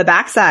is the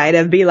backside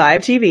of BeLive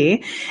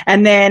TV.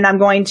 And then I'm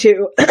going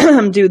to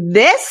do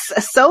this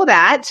so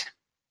that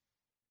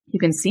you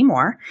can see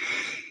more.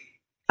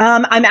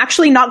 I'm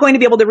actually not going to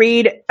be able to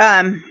read.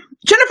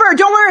 Jennifer,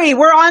 don't worry.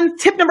 We're on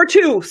tip number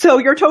 2. So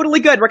you're totally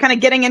good. We're kind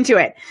of getting into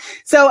it.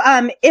 So,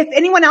 if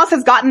anyone else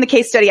has gotten the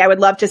case study, I would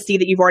love to see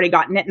that you've already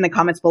gotten it in the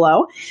comments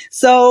below.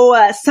 So,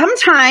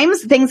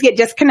 sometimes things get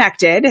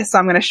disconnected. So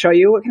I'm going to show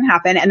you what can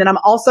happen. And then I'm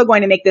also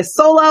going to make this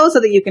solo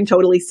so that you can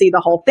totally see the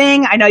whole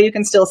thing. I know you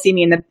can still see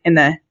me in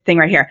the thing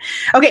right here.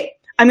 Okay.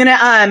 I'm going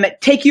to,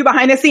 take you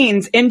behind the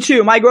scenes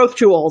into my growth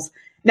tools.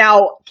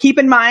 Now, keep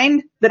in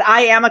mind that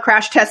I am a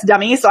crash test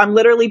dummy, so I'm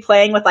literally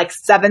playing with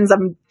sevens of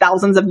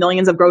thousands of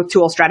millions of growth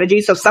tool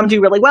strategies. So some do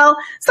really well,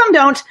 some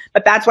don't,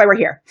 but that's why we're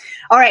here.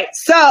 All right,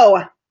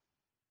 so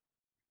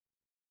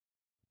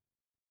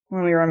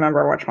let me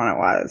remember which one it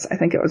was. I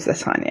think it was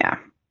this one, yeah.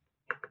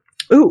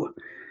 Ooh,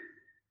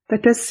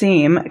 that does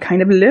seem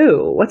kind of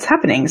low. What's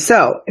happening?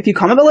 So if you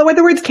comment below with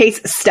the words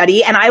case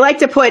study, and I like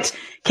to put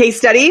case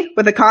study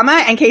with a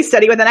comma and case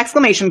study with an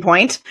exclamation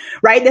point,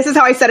 right? This is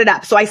how I set it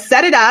up. So I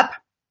set it up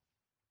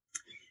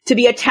to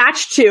be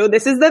attached to,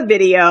 this is the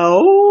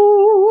video.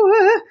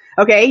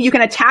 Okay, you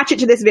can attach it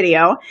to this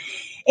video.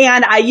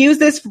 And I use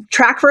this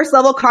track first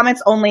level comments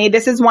only.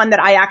 This is one that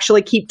I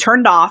actually keep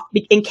turned off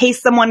in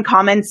case someone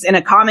comments in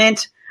a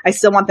comment. I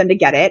still want them to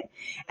get it.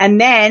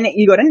 And then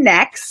you go to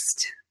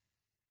next.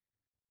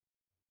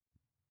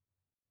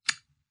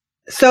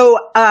 So,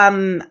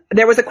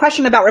 there was a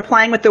question about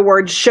replying with the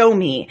word show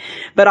me,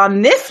 but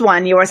on this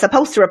one, you are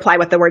supposed to reply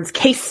with the words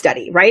case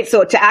study, right?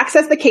 So to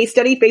access the case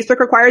study, Facebook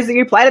requires that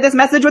you reply to this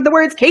message with the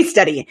words case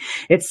study.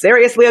 It's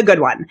seriously a good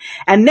one.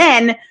 And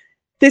then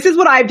this is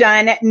what I've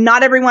done.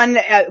 Not everyone,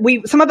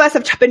 some of us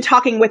have been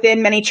talking within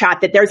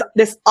ManyChat that there's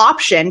this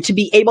option to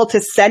be able to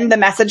send the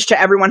message to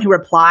everyone who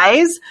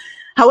replies.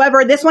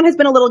 However, this one has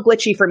been a little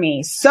glitchy for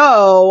me.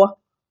 So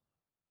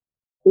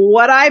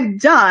what I've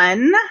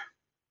done,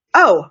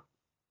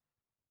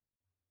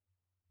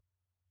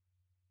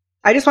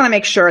 I just want to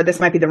make sure this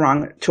might be the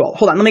wrong tool.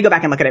 Hold on. Let me go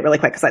back and look at it really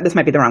quick because this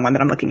might be the wrong one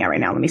that I'm looking at right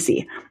now. Let me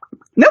see.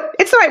 Nope,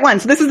 it's the right one.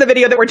 So this is the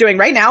video that we're doing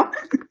right now.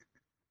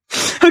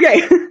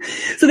 Okay.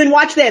 So then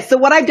watch this. So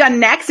what I've done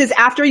next is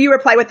after you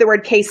reply with the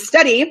word case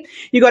study,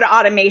 you go to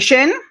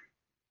automation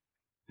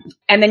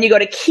and then you go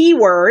to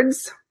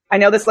keywords. I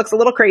know this looks a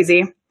little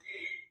crazy.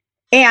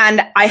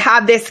 And I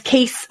have this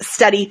case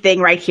study thing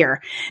right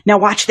here. Now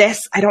watch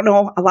this. I don't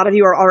know. A lot of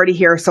you are already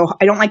here, so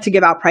I don't like to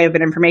give out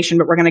private information,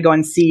 but we're going to go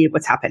and see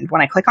what's happened.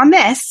 When I click on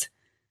this,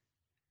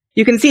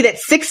 you can see that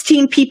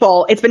 16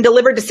 people, it's been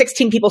delivered to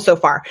 16 people so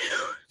far.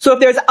 So if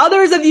there's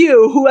others of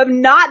you who have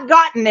not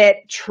gotten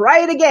it, try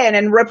it again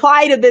and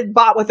reply to the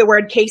bot with the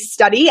word case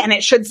study, and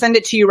it should send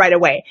it to you right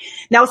away.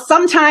 Now,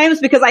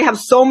 sometimes because I have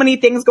so many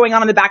things going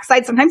on the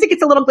backside, sometimes it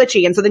gets a little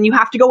glitchy. And so then you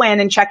have to go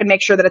in and check and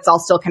make sure that it's all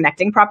still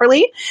connecting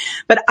properly.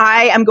 But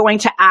I am going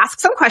to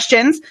ask some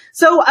questions.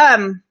 So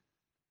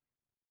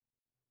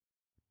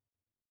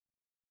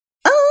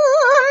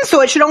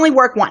it should only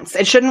work once.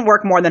 It shouldn't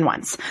work more than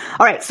once.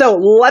 All right. So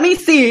let me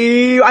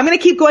see. I'm going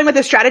to keep going with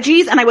the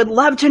strategies, and I would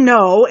love to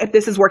know if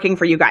this is working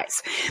for you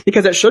guys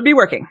because it should be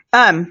working.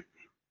 You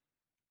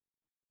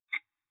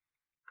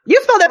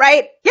spelled it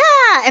right.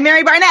 Yeah. And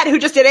Mary Barnett, who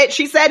just did it,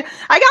 she said,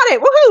 I got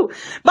it. Woohoo.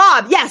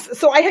 Bob. Yes.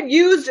 So I had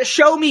used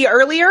Show Me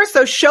earlier.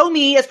 So Show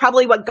Me is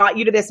probably what got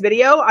you to this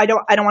video. I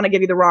don't want to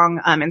give you the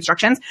wrong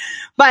instructions,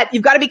 but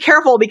you've got to be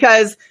careful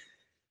because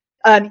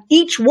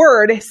each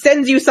word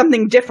sends you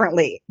something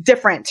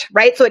different,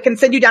 right? So it can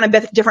send you down a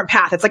different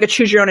path. It's like a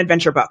choose your own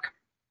adventure book.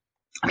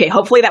 Okay.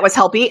 Hopefully that was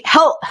helpful.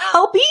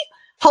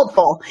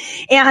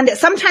 And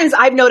sometimes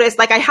I've noticed,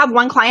 like I have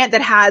one client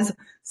that has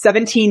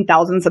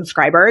 17,000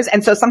 subscribers.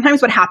 And so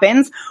sometimes what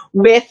happens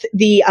with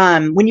the,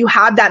 when you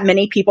have that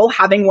many people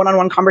having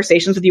one-on-one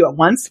conversations with you at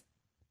once,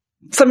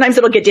 sometimes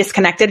it'll get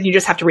disconnected and you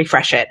just have to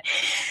refresh it.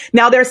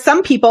 Now there's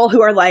some people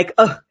who are like,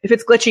 oh, if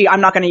it's glitchy,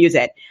 I'm not going to use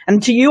it.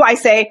 And to you, I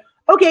say,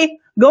 okay,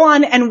 go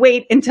on and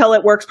wait until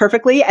it works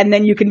perfectly, and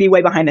then you can be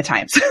way behind the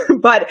times.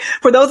 But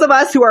for those of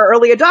us who are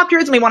early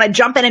adopters and we want to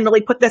jump in and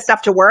really put this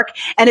stuff to work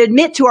and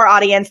admit to our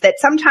audience that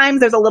sometimes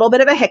there's a little bit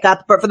of a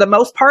hiccup, but for the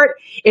most part,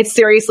 it's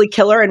seriously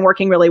killer and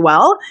working really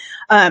well.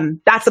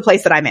 That's the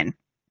place that I'm in.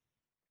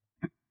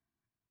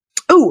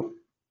 Ooh.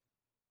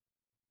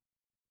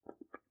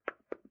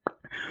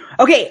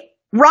 Okay.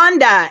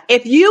 Rhonda,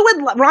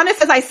 Rhonda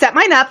says, I set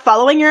mine up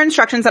following your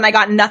instructions and I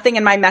got nothing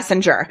in my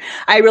messenger.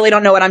 I really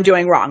don't know what I'm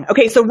doing wrong.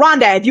 Okay. So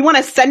Rhonda, if you want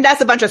to send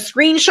us a bunch of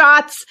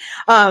screenshots,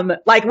 I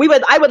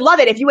would love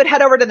it if you would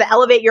head over to the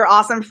Elevate Your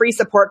Awesome free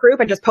support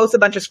group and just post a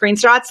bunch of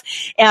screenshots.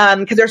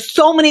 Cause there's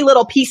so many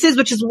little pieces,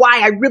 which is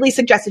why I really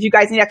suggest if you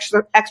guys need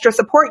extra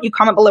support, you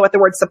comment below with the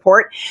word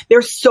support.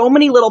 There's so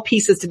many little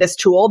pieces to this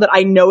tool that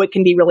I know it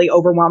can be really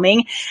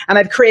overwhelming. And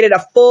I've created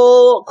a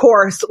full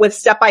course with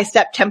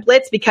step-by-step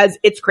templates because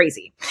it's crazy.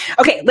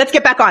 Okay, let's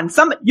get back on.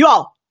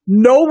 Y'all,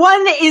 no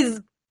one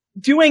is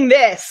doing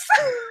this,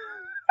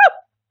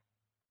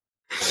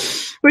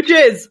 which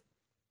is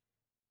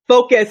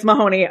focus,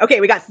 Mahoney. Okay,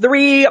 we got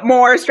 3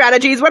 more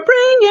strategies we're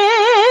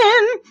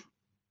bringing.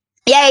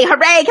 Yay,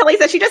 hooray. Kelly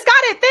says she just got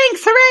it.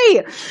 Thanks,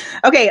 hooray.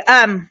 Okay,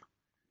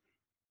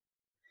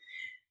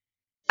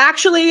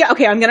 actually,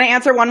 okay, I'm going to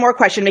answer one more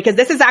question because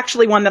this is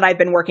actually one that I've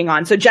been working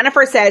on. So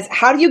Jennifer says,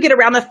 how do you get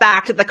around the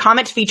fact that the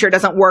comment feature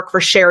doesn't work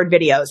for shared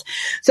videos?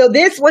 So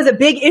this was a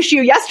big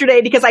issue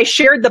yesterday because I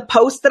shared the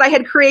post that I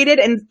had created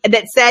and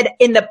that said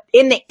in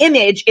the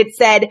image, it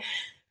said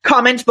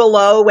comment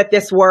below with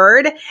this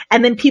word.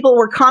 And then people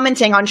were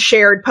commenting on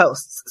shared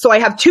posts. So I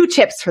have 2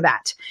 tips for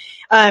that.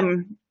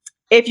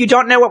 If you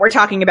don't know what we're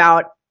talking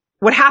about,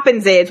 what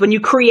happens is when you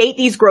create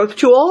these growth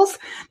tools,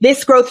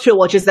 this growth tool,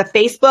 which is the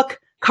Facebook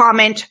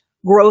comment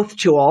growth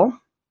tool,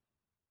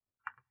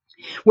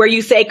 where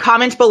you say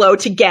comment below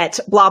to get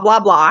blah, blah,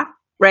 blah,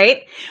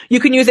 right? You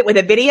can use it with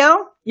a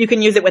video. You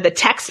can use it with a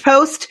text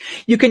post.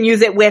 You can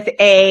use it with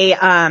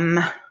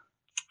an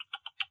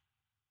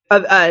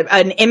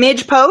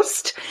image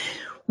post.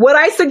 What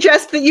I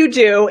suggest that you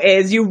do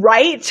is you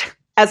write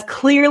as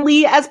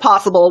clearly as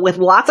possible with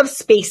lots of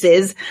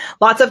spaces,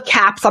 lots of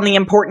caps on the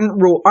important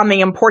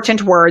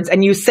words.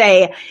 And you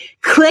say,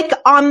 click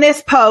on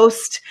this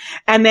post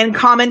and then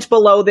comment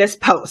below this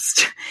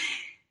post.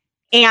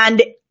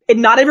 And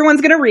not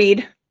everyone's going to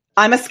read.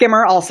 I'm a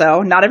skimmer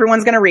also. Not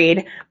everyone's going to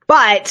read.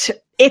 But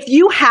if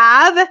you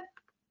have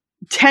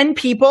 10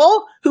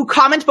 people who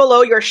comment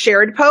below your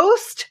shared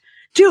post,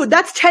 dude,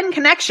 that's 10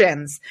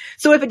 connections.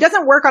 So if it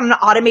doesn't work on an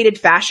automated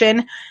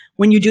fashion,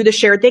 when you do the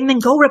shared thing, then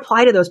go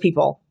reply to those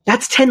people.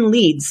 That's 10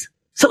 leads.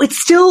 So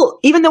it's still,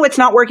 even though it's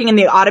not working in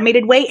the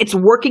automated way, it's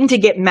working to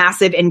get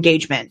massive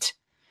engagement.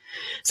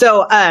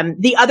 So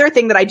the other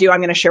thing that I do,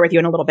 I'm going to share with you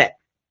in a little bit,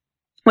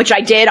 which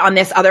I did on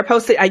this other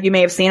post that you may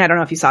have seen. I don't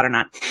know if you saw it or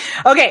not.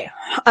 Okay.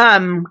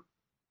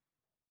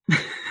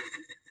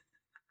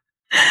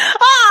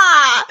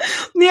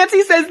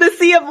 Nancy says the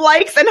sea of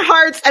likes and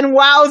hearts and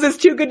wows is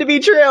too good to be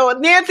true.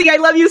 Nancy, I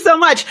love you so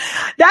much.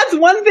 That's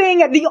one thing.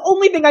 The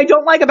only thing I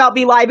don't like about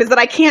Be Live is that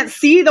I can't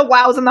see the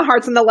wows and the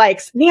hearts and the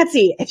likes.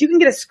 Nancy, if you can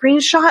get a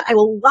screenshot, I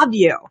will love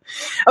you.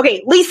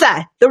 Okay,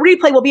 Lisa, the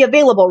replay will be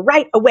available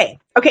right away.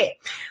 Okay,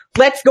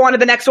 let's go on to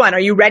the next one. Are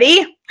you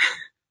ready?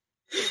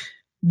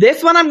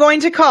 This one I'm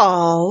going to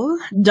call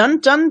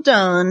dun dun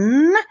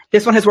dun.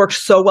 This one has worked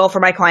so well for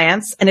my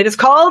clients, and it is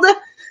called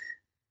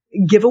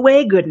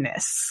giveaway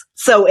goodness.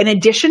 So in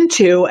addition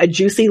to a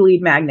juicy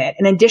lead magnet,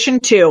 in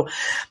addition to,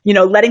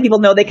 letting people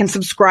know they can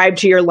subscribe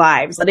to your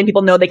lives, letting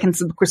people know they can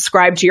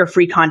subscribe to your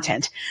free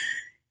content,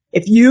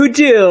 if you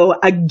do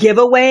a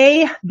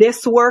giveaway,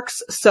 this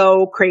works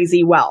so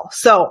crazy well.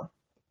 So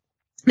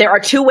there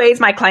are two ways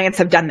my clients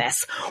have done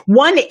this.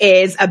 One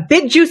is a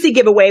big juicy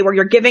giveaway where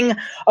you're giving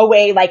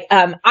away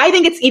I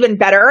think it's even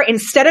better.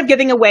 Instead of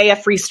giving away a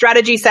free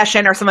strategy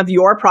session or some of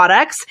your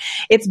products,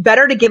 it's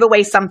better to give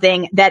away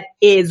something that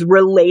is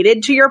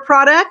related to your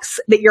products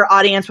that your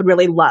audience would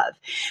really love.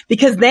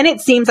 Because then it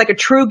seems like a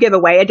true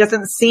giveaway. It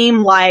doesn't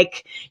seem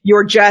like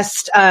you're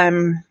just,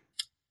 trying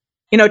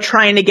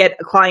to get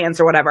clients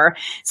or whatever.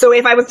 So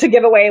if I was to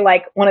give away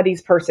one of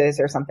these purses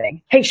or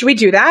something, hey, should we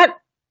do that?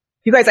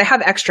 You guys, I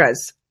have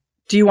extras.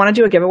 Do you want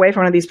to do a giveaway for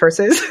one of these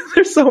purses?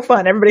 They're so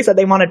fun. Everybody said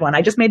they wanted one.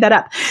 I just made that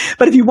up.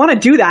 But if you want to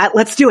do that,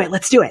 let's do it.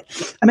 Let's do it.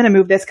 I'm going to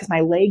move this because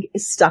my leg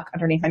is stuck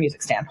underneath my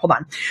music stand. Hold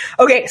on.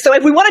 Okay. So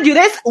if we want to do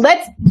this,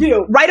 let's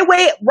do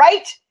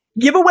write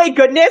giveaway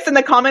goodness in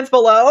the comments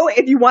below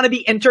if you want to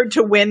be entered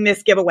to win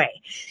this giveaway.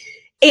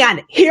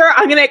 And here,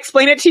 I'm going to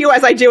explain it to you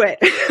as I do it.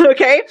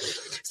 Okay.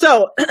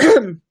 So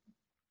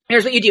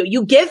here's what you do.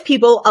 You give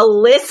people a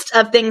list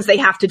of things they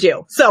have to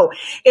do. So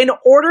in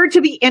order to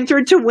be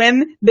entered to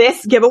win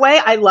this giveaway,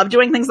 I love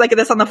doing things like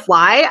this on the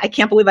fly. I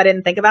can't believe I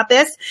didn't think about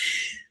this.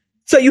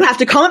 So you have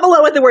to comment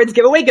below with the words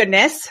giveaway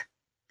goodness.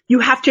 You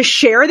have to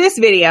share this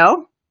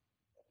video.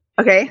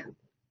 Okay.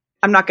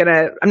 I'm not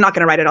gonna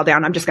write it all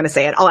down. I'm just gonna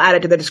say it. I'll add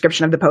it to the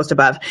description of the post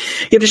above.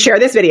 You have to share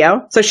this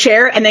video. So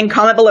share and then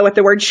comment below with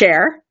the word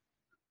share.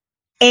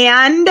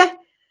 And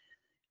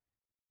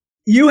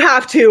you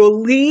have to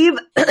leave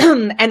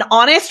an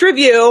honest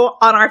review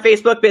on our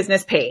Facebook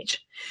business page.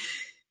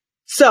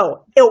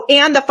 So,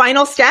 and the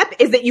final step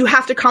is that you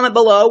have to comment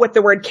below with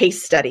the word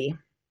case study.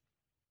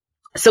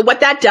 So what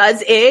that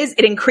does is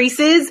it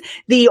increases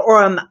the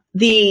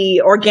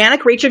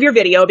organic reach of your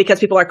video because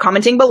people are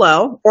commenting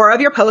below, or of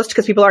your post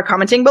because people are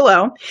commenting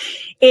below.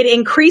 It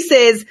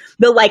increases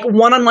the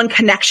one-on-one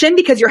connection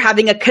because you're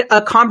having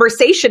a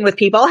conversation with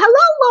people.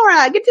 Hello,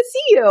 Laura. Good to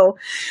see you.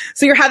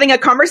 So you're having a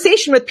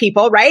conversation with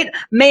people, right?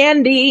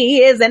 Mandy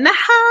is in the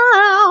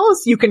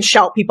house. You can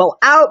shout people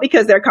out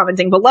because they're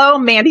commenting below.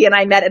 Mandy and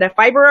I met at a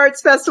Fiber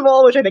Arts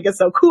Festival, which I think is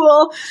so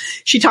cool.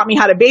 She taught me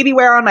how to baby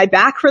wear on my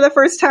back for the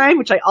first time,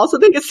 which I also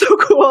think is so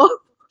cool.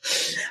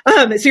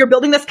 So you're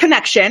building this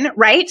connection,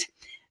 right?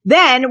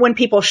 Then when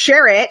people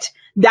share it,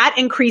 that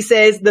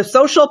increases the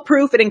social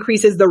proof. It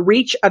increases the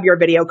reach of your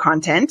video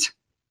content,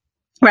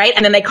 right?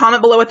 And then they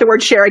comment below with the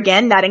word share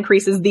again. That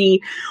increases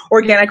the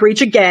organic reach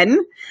again.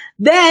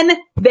 Then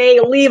they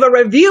leave a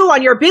review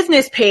on your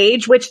business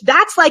page, which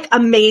that's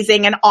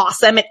amazing and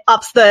awesome. It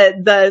ups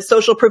the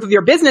social proof of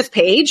your business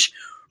page,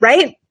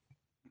 right?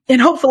 And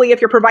hopefully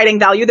if you're providing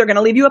value, they're going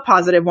to leave you a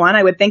positive one.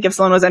 I would think if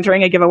someone was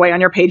entering a giveaway on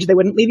your page, they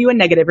wouldn't leave you a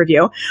negative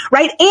review,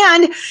 right?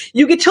 And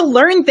you get to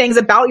learn things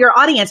about your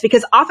audience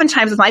because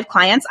oftentimes with my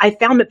clients, I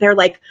found that they're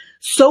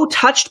so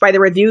touched by the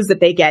reviews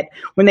that they get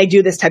when they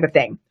do this type of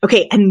thing.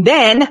 Okay. And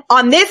then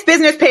on this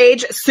business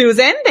page,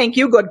 Susan, thank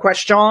you. Good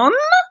question,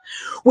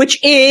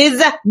 which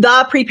is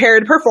the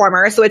prepared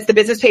performer. So it's the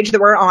business page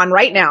that we're on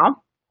right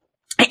now.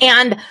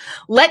 And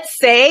let's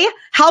say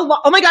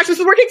oh my gosh, this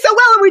is working so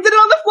well and we did it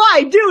on the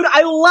fly. Dude,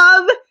 I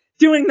love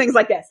doing things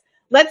like this.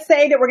 Let's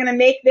say that we're going to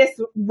make this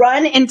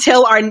run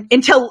until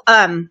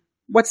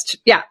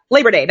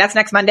Labor Day. That's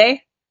next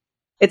Monday.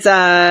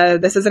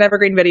 This is an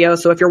evergreen video.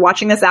 So if you're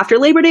watching this after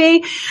Labor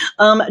Day,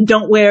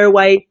 don't wear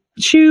white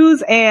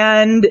shoes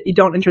and you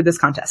don't enter this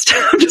contest.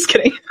 I'm just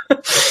kidding.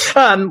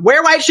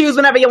 Wear white shoes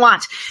whenever you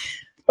want.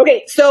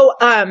 Okay, so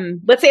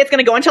let's say it's going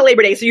to go until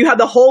Labor Day. So you have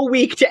the whole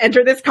week to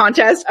enter this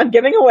contest. I'm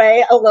giving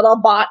away a little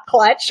bot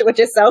clutch,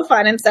 which is so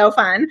fun and so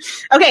fun.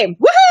 Okay,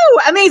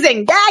 woohoo!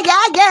 Amazing.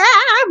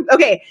 Yeah.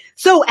 Okay,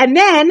 so and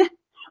then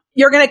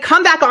you're going to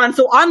come back on.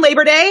 So on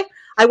Labor Day,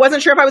 I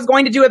wasn't sure if I was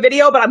going to do a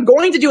video, but I'm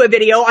going to do a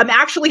video. I'm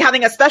actually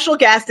having a special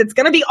guest. It's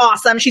going to be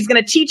awesome. She's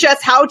going to teach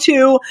us how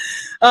to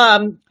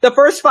the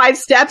first 5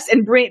 steps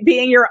in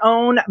being your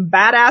own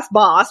badass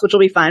boss, which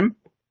will be fun.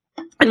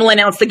 And we'll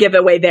announce the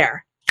giveaway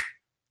there.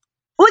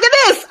 Look at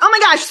this. Oh my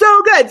gosh.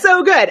 So good.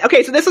 So good.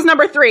 Okay. So this is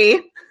number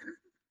 3,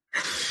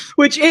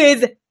 which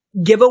is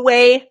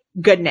giveaway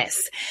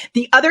goodness.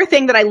 The other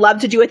thing that I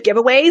love to do with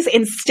giveaways,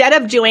 instead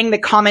of doing the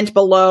comment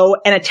below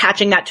and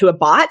attaching that to a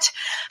bot,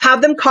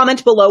 have them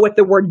comment below with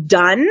the word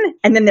done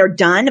and then they're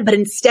done. But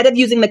instead of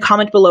using the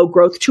comment below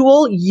growth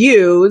tool,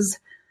 use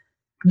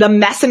the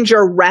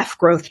Messenger Ref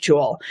growth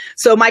tool.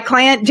 So my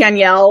client,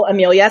 Danielle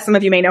Amelia, some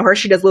of you may know her.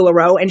 She does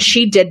LuLaRoe and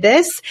she did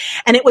this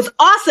and it was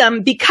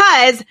awesome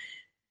because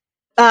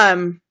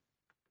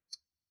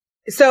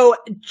so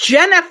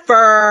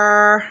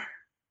Jennifer,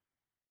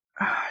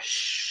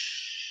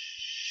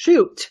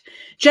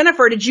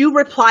 Jennifer, did you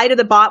reply to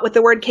the bot with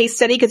the word case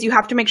study? Because you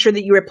have to make sure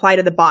that you reply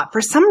to the bot.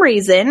 For some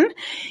reason,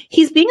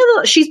 she's being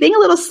a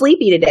little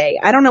sleepy today.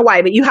 I don't know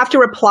why, but you have to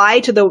reply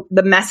to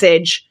the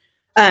message.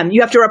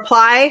 You have to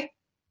reply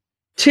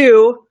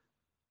to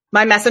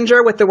my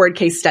messenger with the word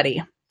case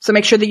study. So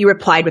make sure that you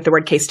replied with the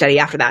word case study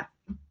after that.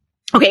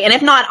 Okay. And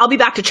if not, I'll be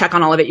back to check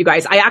on all of it, you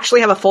guys. I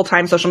actually have a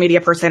full-time social media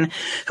person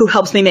who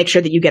helps me make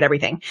sure that you get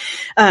everything.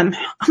 Oh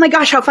my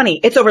gosh, how funny.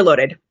 It's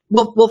overloaded.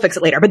 We'll fix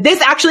it later. But this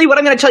actually, what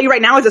I'm going to tell you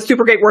right now is a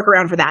super great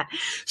workaround for that.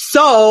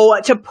 So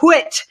to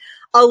put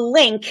a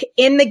link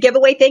in the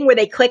giveaway thing where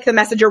they click the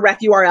messenger ref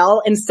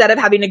URL instead of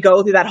having to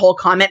go through that whole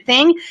comment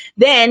thing,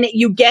 then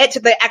you get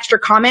the extra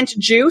comment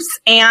juice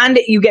and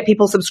you get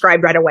people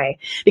subscribed right away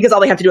because all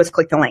they have to do is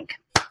click the link.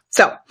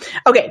 So,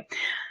 okay.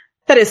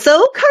 That is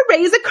so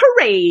crazy.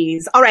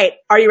 All right.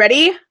 Are you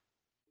ready?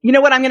 You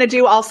know what I'm going to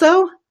do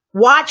also?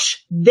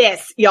 Watch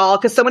this, y'all,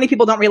 because so many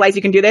people don't realize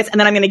you can do this. And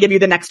then I'm going to give you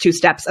the next 2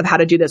 steps of how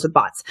to do this with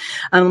bots.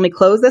 Let me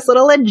close this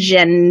little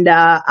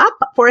agenda up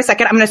for a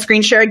second. I'm going to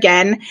screen share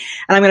again, and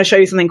I'm going to show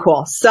you something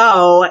cool.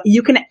 So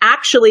you can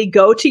actually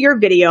go to your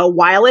video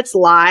while it's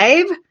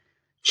live.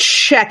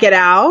 Check it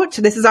out.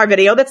 This is our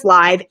video that's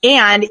live,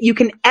 and you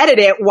can edit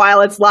it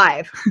while it's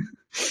live.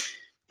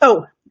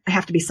 Oh, I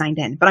have to be signed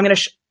in, but I'm going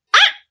to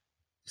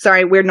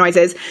sorry, weird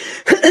noises.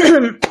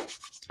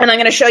 And I'm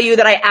going to show you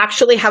that I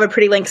actually have a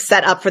pretty link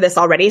set up for this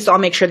already. So I'll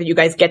make sure that you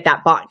guys get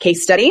that bot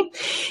case study.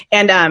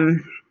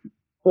 And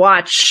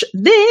watch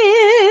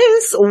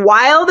this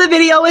while the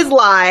video is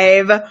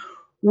live,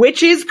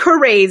 which is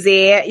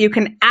crazy. You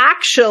can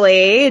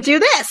actually do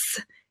this.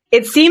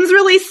 It seems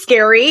really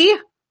scary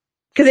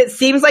because it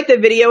seems like the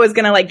video is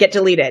going to get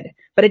deleted,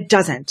 but it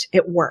doesn't.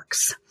 It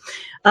works.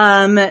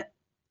 You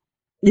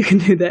can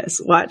do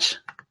this. Watch.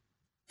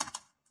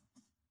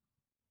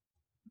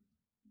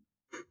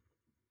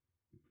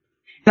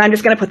 And I'm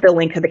just going to put the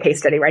link to the case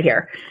study right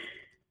here.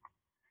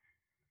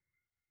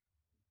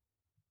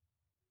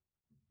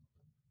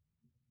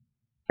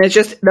 It's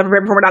just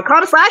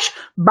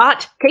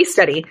thepreparedperformer.com/bot case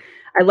study.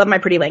 I love my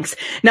pretty links.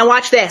 Now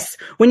watch this.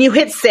 When you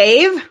hit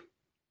save,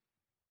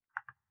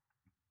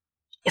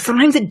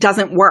 sometimes it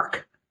doesn't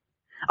work.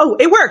 Oh,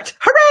 it worked.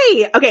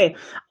 Hooray. Okay.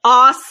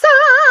 Awesome.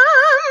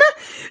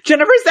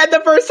 Jennifer said the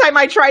first time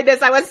I tried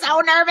this, I was so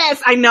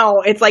nervous. I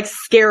know. It's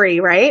scary,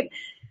 right?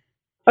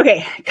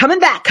 Okay, coming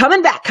back.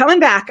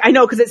 I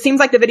know, because it seems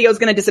like the video is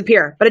going to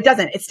disappear, but it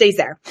doesn't. It stays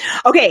there.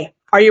 Okay,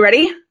 are you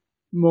ready?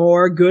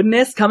 More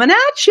goodness coming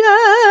at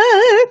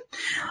you.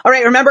 All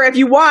right, remember, if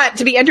you want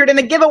to be entered in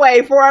the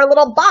giveaway for our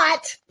little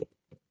bot,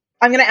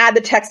 I'm going to add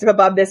the text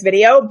above this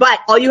video,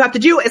 but all you have to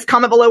do is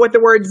comment below with the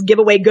words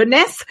giveaway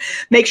goodness.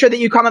 Make sure that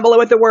you comment below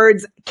with the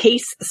words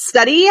case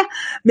study.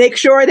 Make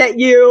sure that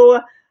you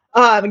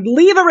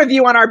leave a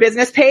review on our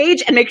business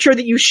page and make sure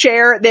that you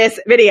share this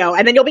video,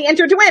 and then you'll be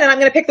entered to win. And I'm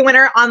going to pick the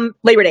winner on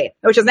Labor Day,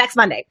 which is next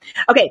Monday.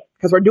 Okay.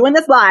 Because we're doing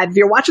this live. If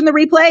you're watching the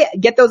replay,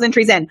 get those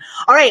entries in.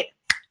 All right.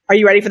 Are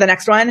you ready for the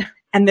next one?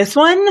 And this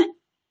one,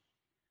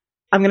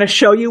 I'm going to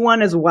show you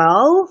one as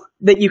well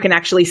that you can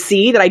actually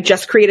see that I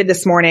just created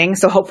this morning.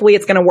 So hopefully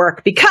it's going to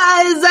work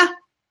because,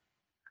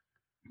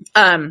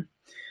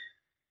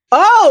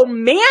 oh,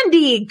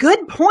 Mandy,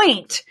 good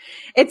point.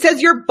 It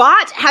says your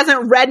bot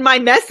hasn't read my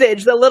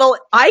message. The little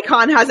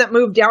icon hasn't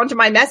moved down to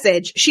my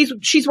message.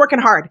 She's working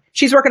hard.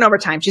 She's working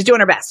overtime. She's doing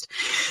her best.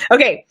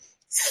 Okay.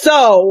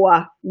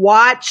 So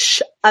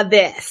watch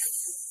this.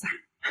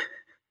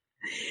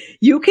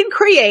 You can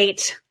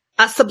create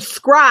a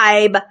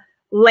subscribe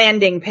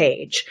landing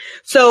page.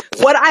 So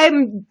what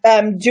I'm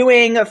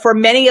doing for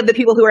many of the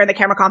people who are in the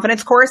Camera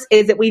Confidence course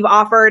is that we've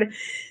offered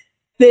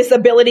this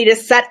ability to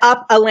set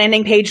up a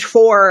landing page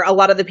for a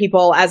lot of the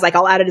people as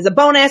I'll add it as a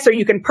bonus, or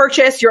you can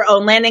purchase your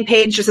own landing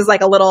page just as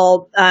a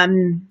little,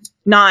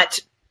 not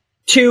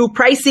too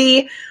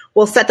pricey.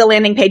 We'll set the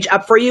landing page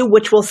up for you,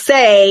 which will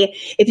say,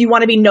 if you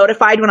want to be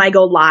notified when I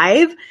go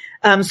live,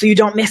 so you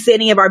don't miss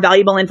any of our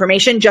valuable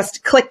information,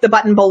 just click the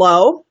button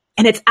below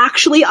and it's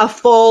actually a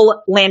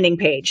full landing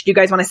page. Do you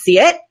guys want to see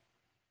it?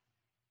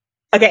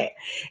 Okay.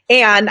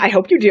 And I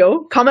hope you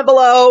do. Comment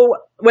below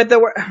with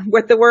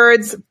the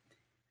words,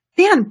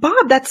 man,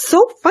 Bob, that's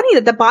so funny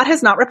that the bot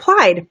has not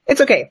replied.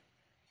 It's okay.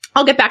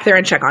 I'll get back there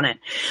and check on it.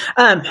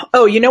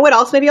 Oh, you know what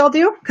else maybe I'll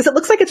do? Because it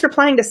looks like it's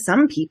replying to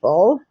some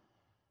people.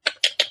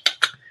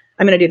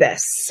 I'm going to do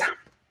this.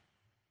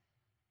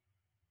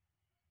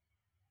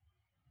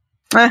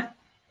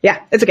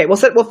 Yeah, it's okay.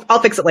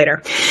 I'll fix it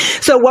later.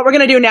 So what we're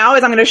going to do now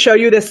is I'm going to show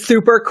you this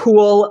super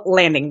cool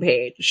landing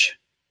page.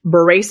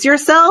 Brace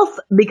yourself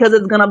because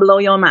it's going to blow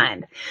your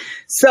mind.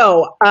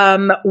 So,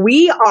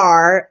 we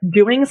are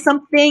doing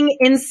something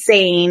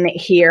insane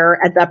here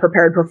at The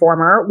Prepared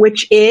Performer,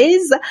 which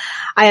is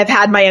I have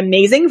had my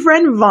amazing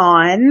friend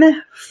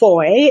Vaughn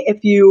Foy.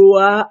 If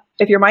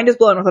your mind is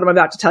blown with what I'm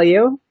about to tell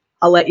you,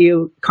 I'll let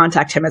you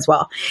contact him as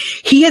well.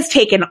 He has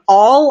taken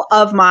all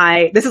of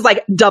this is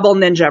double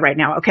ninja right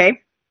now.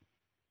 Okay.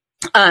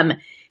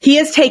 He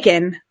has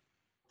taken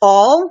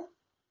all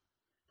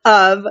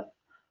of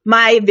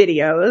my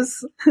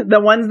videos, the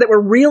ones that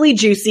were really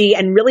juicy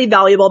and really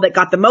valuable, that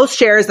got the most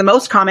shares, the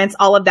most comments,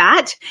 all of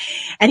that.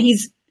 And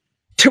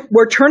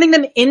we're turning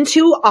them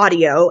into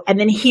audio, and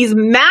then he's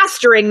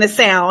mastering the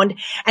sound,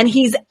 and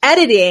he's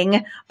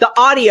editing the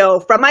audio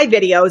from my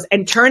videos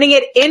and turning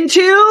it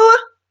into...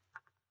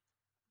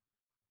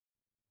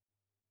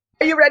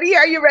 Are you ready?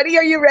 Are you ready?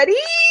 Are you ready?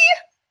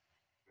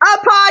 A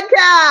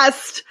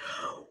podcast.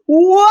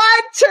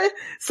 What?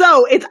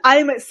 So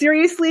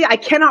I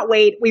cannot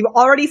wait. We've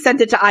already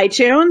sent it to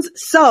iTunes.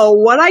 So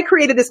what I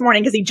created this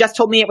morning, because he just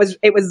told me it was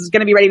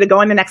going to be ready to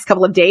go in the next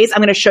couple of days, I'm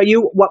going to show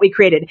you what we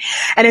created.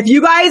 And if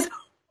you guys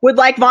would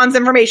like Vaughn's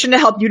information to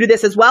help you do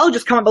this as well,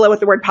 just comment below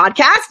with the word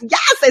podcast.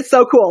 Yes, it's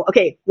so cool.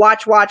 Okay,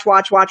 watch.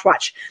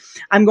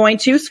 I'm going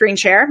to screen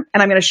share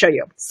and I'm going to show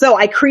you. So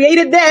I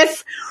created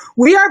this.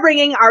 We are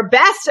bringing our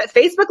best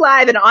Facebook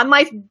Live and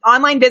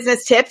online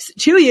business tips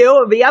to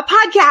you via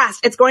podcast.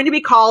 It's going to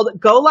be called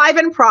Go Live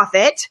and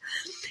Profit.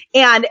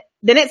 And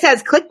then it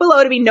says, click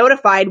below to be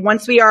notified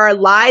once we are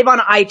live on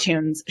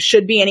iTunes.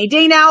 Should be any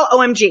day now.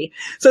 OMG.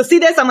 So see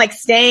this? I'm like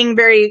staying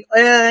very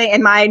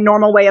in my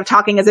normal way of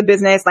talking as a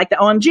business, like the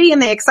OMG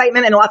and the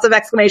excitement and lots of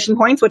exclamation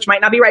points, which might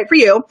not be right for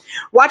you.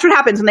 Watch what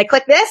happens when they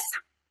click this.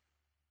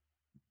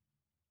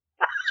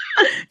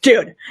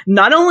 Dude,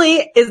 not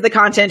only is the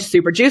content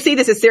super juicy,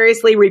 this is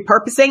seriously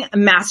repurposing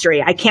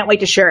mastery. I can't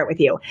wait to share it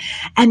with you.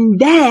 And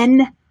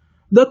then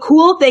the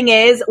cool thing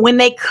is when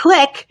they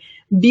click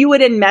view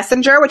it in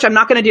Messenger, which I'm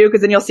not going to do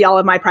because then you'll see all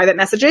of my private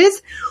messages.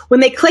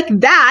 When they click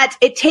that,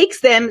 it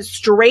takes them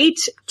straight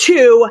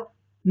to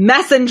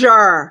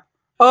Messenger.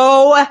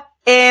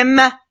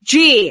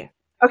 OMG.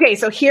 Okay,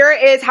 so here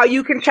is how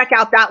you can check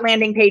out that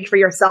landing page for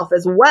yourself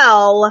as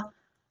well.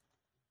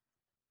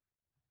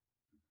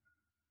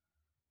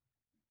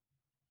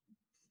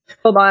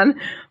 Hold on.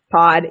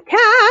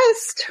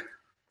 Podcast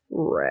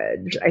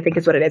Reg, I think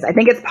is what it is. I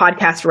think it's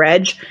Podcast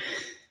Reg.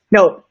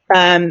 No,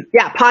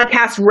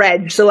 Podcast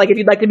Reg. So like if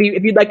you'd like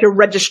to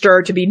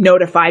register to be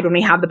notified when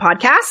we have the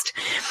podcast,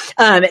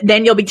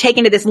 then you'll be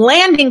taken to this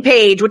landing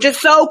page, which is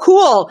so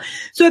cool.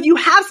 So if you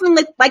have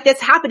something like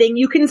this happening,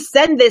 you can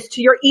send this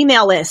to your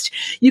email list.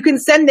 You can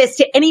send this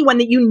to anyone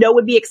that you know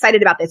would be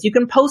excited about this. You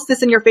can post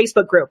this in your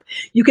Facebook group.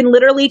 You can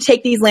literally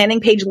take these landing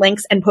page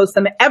links and post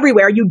them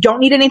everywhere. You don't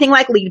need anything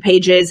like Lead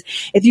Pages.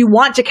 If you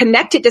want to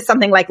connect it to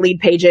something like Lead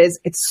Pages,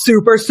 it's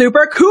super,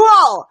 super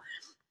cool.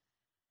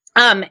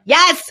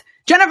 Yes,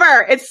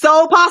 Jennifer, it's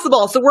so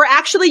possible. So we're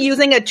actually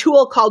using a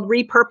tool called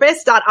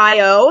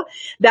repurpose.io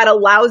that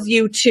allows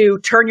you to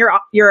turn your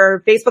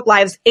Facebook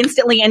Lives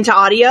instantly into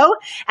audio.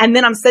 And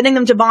then I'm sending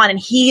them to Vaughn and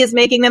he is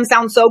making them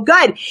sound so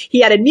good.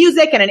 He added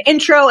music and an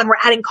intro and we're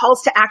adding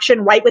calls to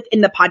action right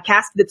within the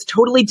podcast that's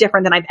totally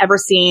different than I've ever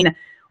seen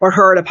or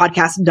heard a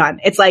podcast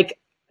done. It's like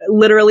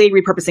literally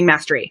repurposing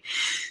mastery.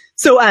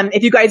 So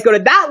if you guys go to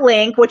that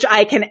link, which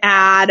I can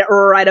add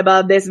right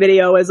above this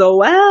video as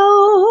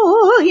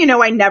well, you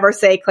know, I never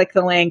say click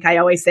the link. I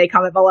always say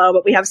comment below,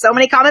 but we have so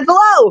many comments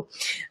below.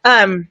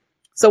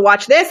 So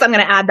watch this. I'm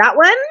going to add that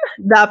one,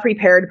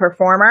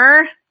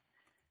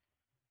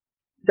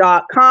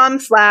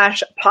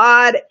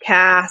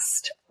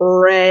 thepreparedperformer.com/podcast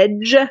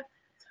reg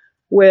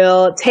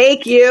will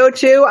take you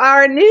to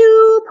our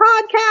new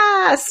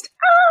podcast.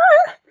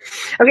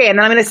 Okay, and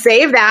then I'm going to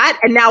save that.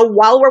 And now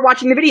while we're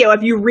watching the video,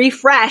 if you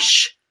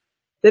refresh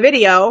the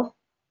video,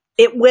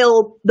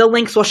 the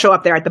links will show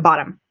up there at the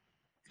bottom.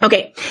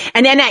 Okay.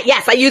 And then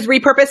yes, I use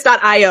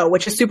repurpose.io,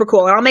 which is super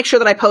cool. And I'll make sure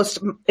that I post,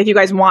 if you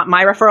guys want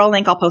my referral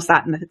link, I'll post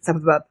that in the stuff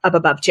up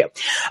above too.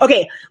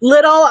 Okay.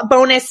 Little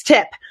bonus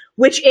tip,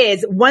 which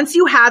is once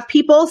you have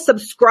people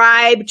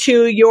subscribe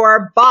to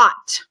your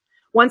bot,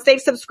 once they've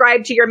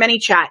subscribed to your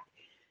ManyChat,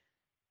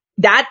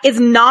 that is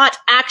not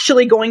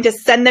actually going to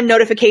send them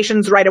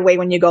notifications right away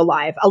when you go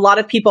live. A lot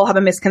of people have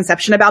a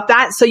misconception about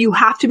that. So you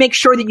have to make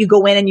sure that you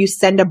go in and you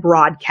send a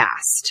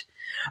broadcast.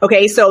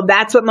 Okay, so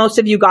that's what most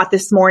of you got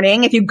this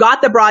morning. If you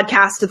got the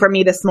broadcast from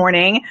me this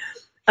morning,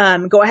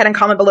 go ahead and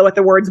comment below with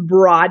the words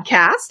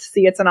broadcast.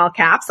 See, it's in all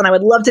caps. And I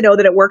would love to know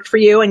that it worked for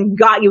you and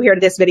got you here to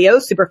this video.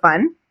 Super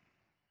fun.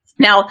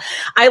 Now,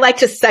 I like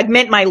to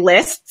segment my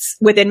lists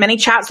within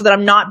ManyChat so that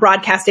I'm not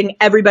broadcasting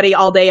everybody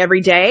all day,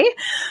 every day.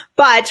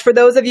 But for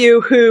those of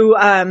you who,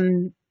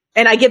 and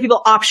I give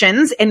people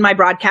options in my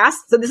broadcast.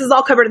 So this is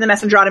all covered in the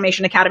Messenger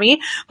Automation Academy.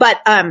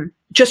 But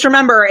just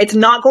remember, it's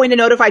not going to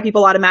notify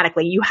people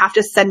automatically. You have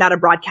to send out a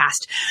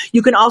broadcast.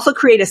 You can also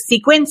create a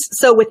sequence.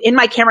 So within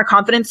my Camera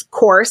Confidence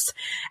course,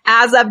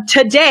 as of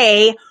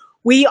today,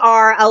 we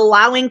are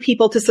allowing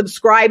people to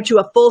subscribe to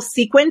a full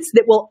sequence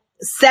that will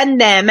send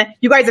them.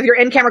 You guys, if you're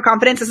in Camera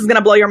Confidence, this is going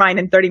to blow your mind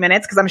in 30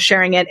 minutes because I'm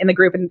sharing it in the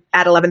group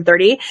at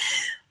 11:30.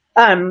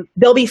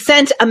 They'll be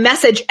sent a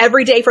message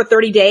every day for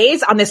 30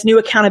 days on this new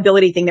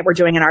accountability thing that we're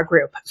doing in our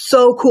group.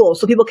 So cool.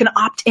 So people can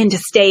opt in to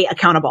stay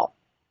accountable.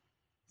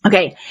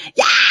 Okay.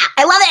 Yeah,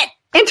 I love it.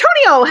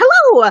 Antonio,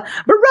 hello.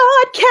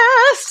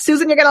 Broadcast.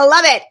 Susan, you're going to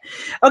love it.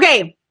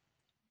 Okay.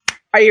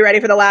 Are you ready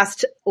for the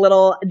last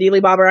little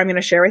dealy bobber I'm going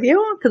to share with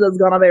you? Because it's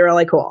going to be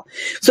really cool.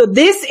 So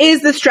this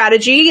is the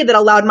strategy that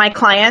allowed my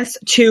clients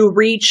to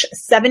reach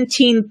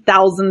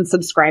 17,000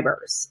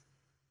 subscribers.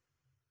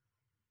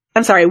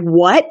 I'm sorry,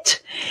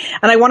 what?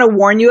 And I want to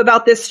warn you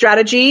about this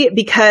strategy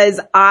because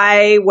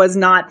I was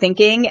not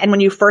thinking. And when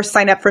you first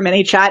sign up for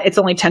ManyChat, it's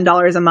only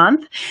 $10 a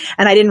month.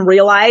 And I didn't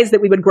realize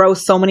that we would grow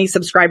so many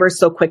subscribers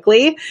so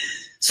quickly.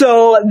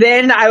 So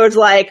then I was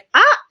like,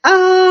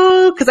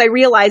 because I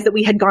realized that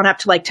we had gone up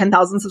to like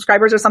 10,000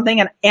 subscribers or something.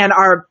 And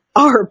our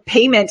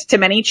payment to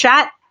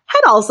ManyChat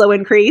had also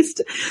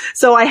increased.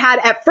 So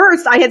at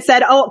first I had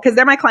said, because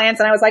they're my clients.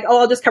 And I was like,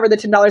 I'll just cover the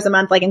 $10 a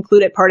month, like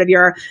include it part of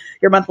your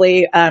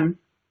monthly,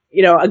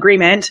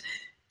 agreement.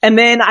 And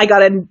then I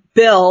got a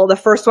bill. The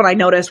first one I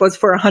noticed was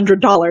for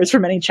 $100 for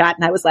ManyChat.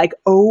 And I was like,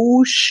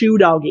 oh, shoo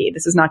doggy.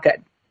 This is not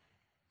good.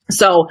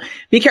 So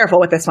be careful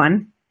with this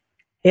one.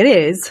 It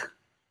is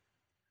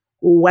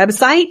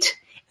website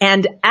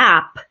and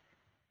app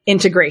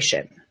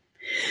integration.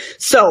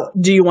 So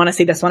do you want to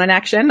see this one in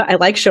action? I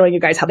like showing you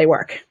guys how they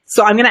work.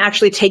 So I'm going to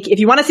actually if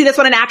you want to see this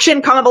one in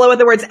action, comment below with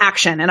the words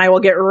action and I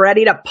will get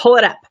ready to pull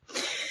it up.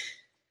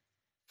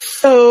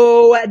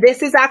 So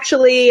this is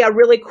actually a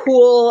really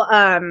cool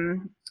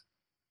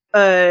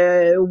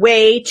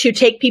way to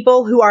take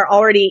people who are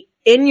already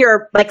in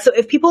your, so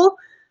if people,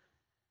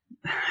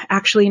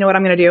 actually, you know what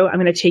I'm going to do? I'm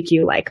going to take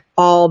you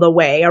all the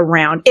way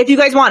around. If you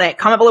guys want it,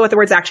 comment below with the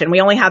words action.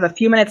 We only have a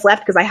few minutes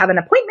left because I have an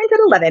appointment at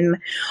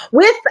 11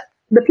 with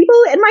the people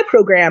in my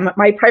program,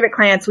 my private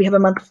clients. We have a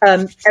month,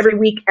 every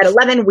week at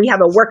 11, we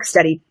have a work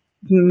study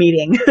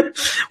meeting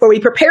where we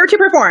prepare to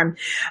perform.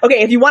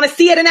 Okay. If you want to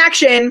see it in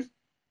action,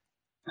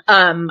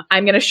 I'm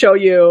going to show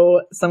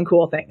you some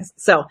cool things.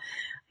 So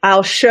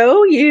I'll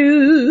show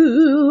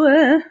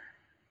you.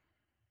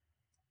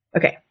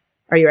 Okay.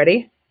 Are you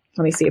ready?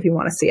 Let me see if you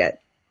want to see it.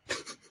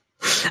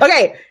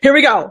 Okay. Here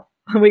we go.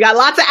 We got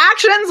lots of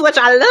actions, which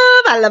I love.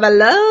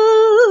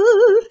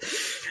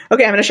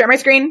 Okay. I'm going to share my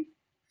screen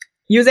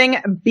using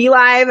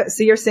BeLive.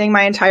 So you're seeing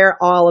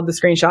all of the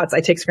screenshots.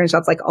 I take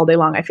screenshots all day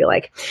long, I feel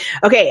like.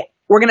 Okay.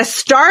 We're going to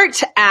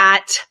start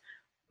at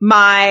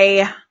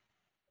my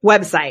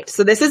website.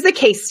 So this is the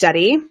case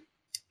study.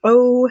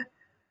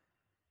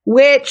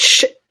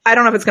 Which I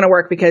don't know if it's going to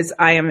work because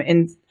I am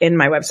in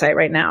my website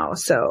right now.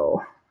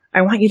 So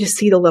I want you to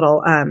see the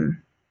little, I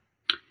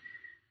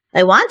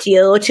want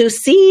you to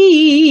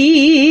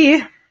see,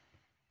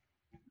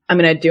 I'm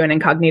going to do an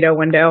incognito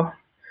window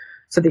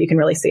so that you can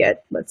really see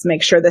it. Let's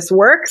make sure this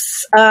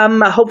works.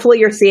 Hopefully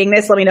you're seeing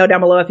this. Let me know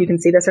down below if you can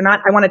see this or not.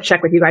 I want to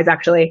check with you guys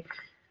actually.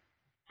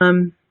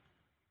 Could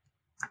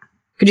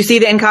you see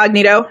the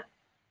incognito?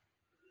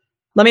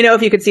 Let me know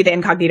if you could see the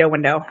incognito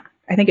window.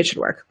 I think it should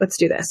work. Let's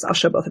do this. I'll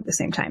show both at the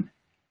same time.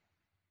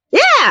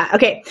 Yeah.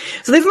 Okay.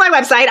 So this is my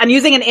website. I'm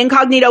using an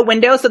incognito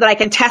window so that I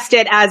can test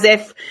it as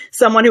if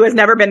someone who has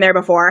never been there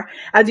before.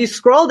 As you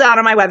scroll down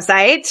on my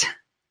website,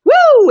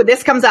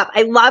 this comes up.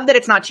 I love that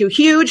it's not too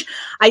huge.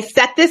 I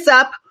set this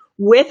up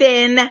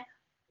within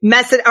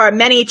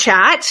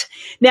ManyChat.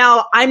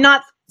 Now I'm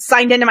not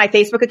signed into my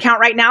Facebook account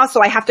right now,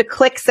 so I have to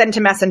click send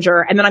to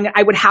Messenger, and then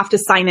I would have to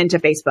sign into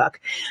Facebook.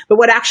 But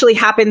what actually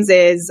happens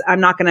is, I'm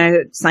not going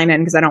to sign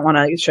in because I don't want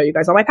to show you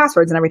guys all my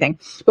passwords and everything.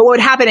 But what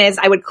would happen is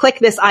I would click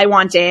this I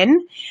want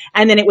in,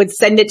 and then it would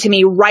send it to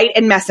me right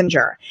in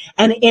Messenger.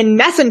 And in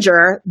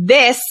Messenger,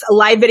 this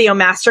live video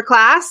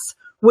masterclass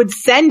would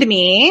send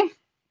me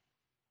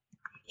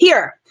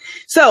here.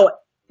 So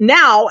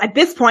now at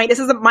this point,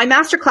 my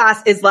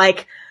masterclass is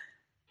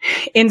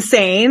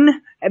insane.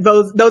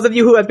 Those of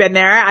you who have been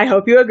there, I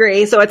hope you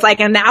agree. So it's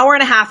an hour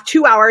and a half,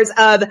 2 hours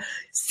of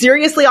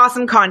seriously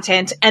awesome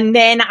content. And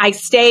then I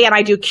stay and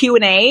I do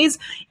Q&As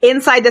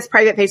inside this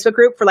private Facebook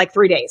group for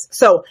 3 days.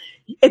 So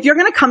if you're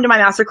going to come to my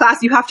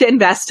masterclass, you have to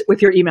invest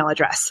with your email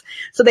address.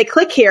 So they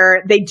click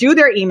here, they do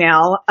their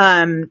email.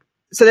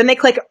 So then they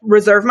click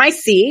reserve my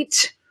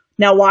seat.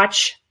 Now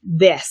watch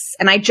this.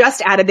 And I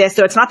just added this.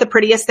 So it's not the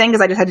prettiest thing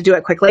because I just had to do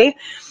it quickly.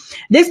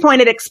 This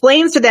point, it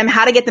explains to them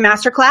how to get the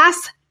masterclass.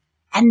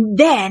 And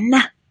then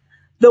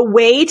the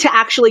way to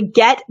actually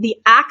get the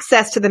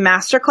access to the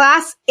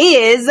masterclass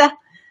is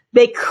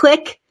they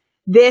click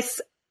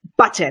this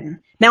button.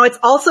 Now it's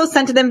also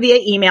sent to them via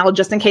email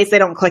just in case they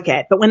don't click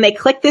it. But when they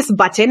click this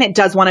button, it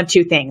does one of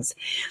two things.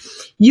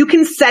 You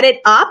can set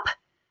it up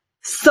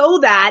so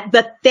that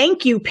the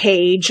thank you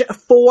page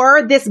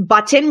for this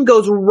button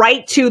goes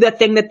right to the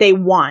thing that they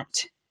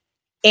want.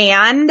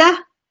 And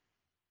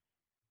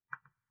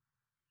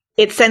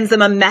it sends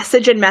them a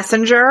message in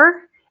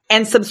Messenger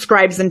and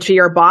subscribes them to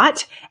your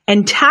bot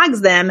and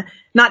tags them,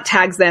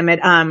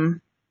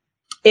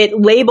 it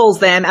labels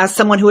them as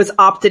someone who has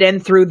opted in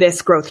through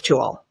this growth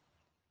tool.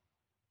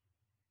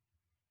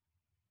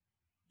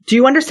 Do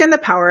you understand the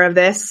power of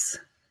this?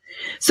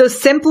 So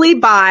simply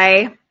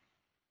by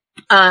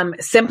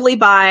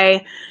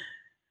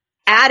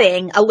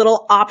adding a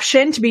little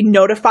option to be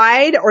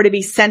notified or to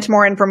be sent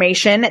more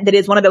information that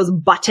is one of those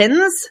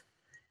buttons,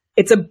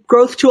 it's a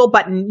growth tool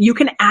button. You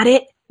can add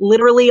it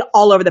literally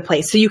all over the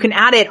place. So you can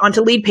add it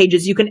onto lead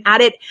pages. You can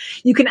add it.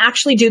 You can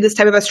actually do this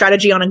type of a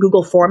strategy on a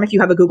Google form if you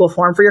have a Google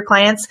form for your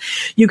clients.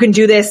 You can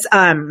do this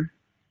on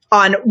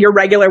your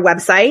regular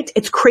website.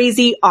 It's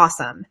crazy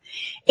awesome.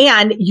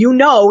 And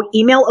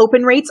email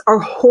open rates are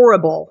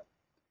horrible,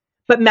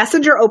 but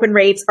Messenger open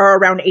rates are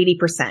around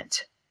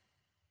 80%.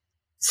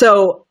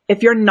 So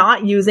if you're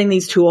not using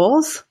these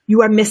tools,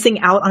 you are missing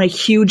out on a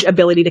huge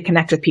ability to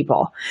connect with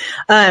people.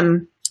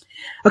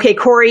 Okay,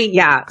 Corey.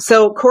 Yeah.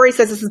 So Corey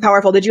says this is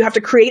powerful. Did you have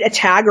to create a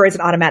tag or is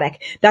it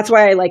automatic? That's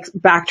why I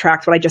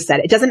backtracked what I just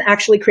said. It doesn't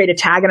actually create a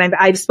tag. And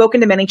I've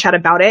spoken to ManyChat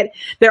about it.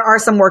 There are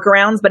some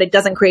workarounds, but it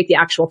doesn't create the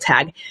actual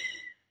tag.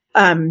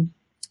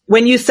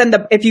 When you send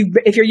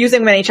if you're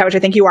using ManyChat, which I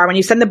think you are, when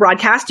you send the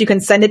broadcast, you can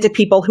send it to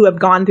people who have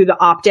gone through the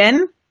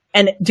opt-in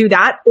and do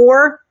that.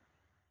 Or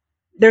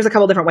there's a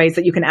couple different ways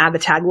that you can add the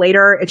tag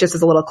later. It just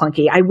is a little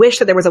clunky. I wish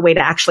that there was a way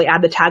to actually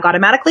add the tag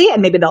automatically,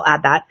 and maybe they'll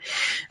add that.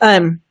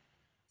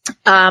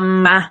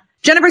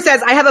 Jennifer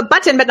says, I have a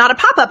button, but not a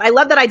pop-up. I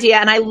love that idea.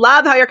 And I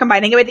love how you're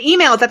combining it with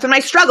emails. That's when I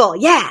struggle.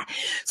 Yeah.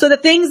 So the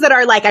things that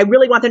are I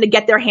really want them to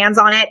get their hands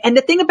on it. And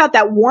the thing about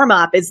that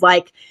warm-up is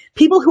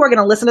people who are going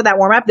to listen to that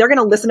warm-up, they're going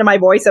to listen to my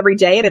voice every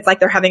day. And it's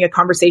like they're having a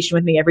conversation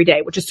with me every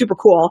day, which is super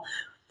cool.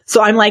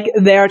 So I'm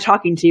they're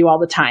talking to you all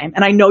the time.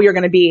 And I know you're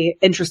going to be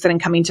interested in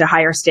coming to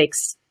higher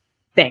stakes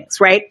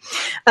things, right?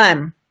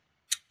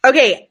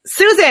 Okay.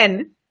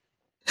 Susan,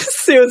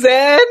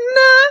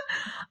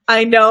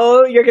 I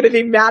know you're going to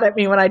be mad at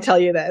me when I tell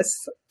you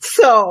this.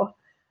 So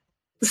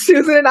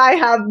Susan and I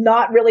have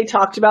not really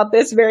talked about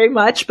this very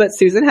much, but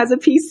Susan has a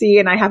PC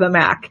and I have a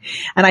Mac.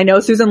 And I know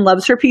Susan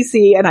loves her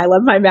PC and I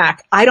love my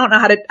Mac. I don't know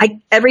how to,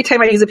 every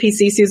time I use a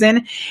PC,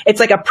 Susan,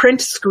 it's like a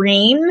print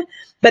screen,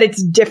 but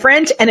it's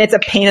different and it's a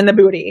pain in the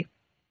booty.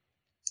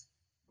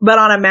 But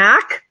on a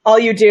Mac, all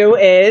you do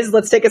is,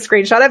 let's take a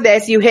screenshot of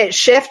this. You hit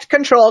Shift,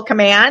 Control,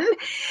 Command,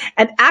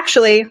 and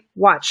actually,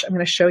 watch, I'm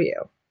going to show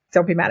you.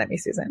 Don't be mad at me,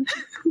 Susan.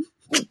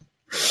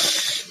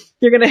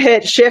 You're going to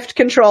hit Shift,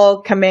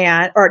 Control,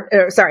 Command,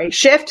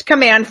 Shift,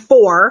 Command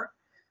 4.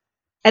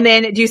 And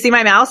then, do you see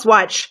my mouse?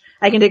 Watch.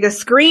 I can take a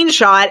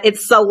screenshot. It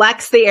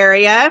selects the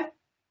area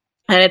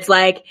and it's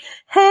like,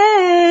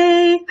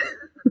 hey,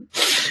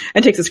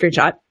 and takes a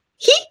screenshot.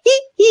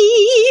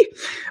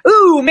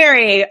 Ooh,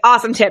 Mary,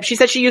 awesome tip. She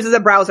said she uses a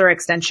browser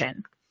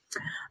extension.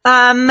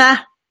 Ooh,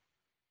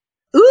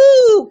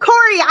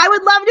 Corey, I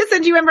would love to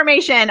send you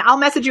information. I'll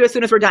message you as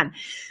soon as we're done.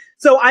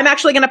 So I'm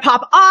actually going to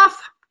pop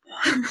off.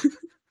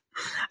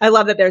 I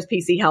love that there's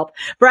PC help.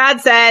 Brad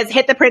says,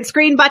 hit the print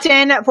screen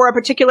button for a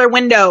particular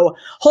window.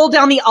 Hold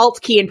down the Alt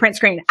key and print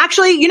screen.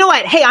 Actually, you know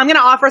what? Hey, I'm going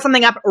to offer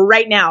something up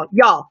right now.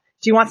 Y'all,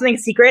 do you want something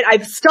secret?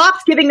 I've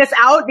stopped giving this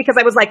out because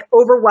I was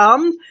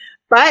overwhelmed,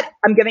 but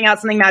I'm giving out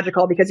something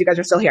magical because you guys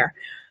are still here.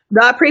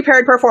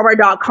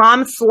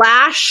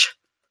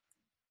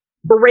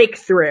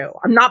 thepreparedperformer.com/breakthrough.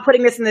 I'm not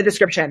putting this in the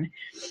description.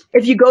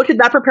 If you go to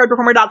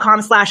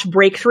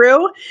thepreparedperformer.com/breakthrough,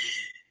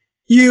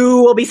 you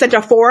will be sent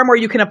a form where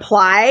you can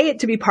apply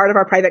to be part of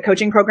our private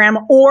coaching program.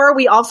 Or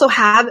we also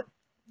have,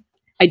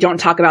 I don't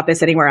talk about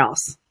this anywhere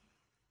else.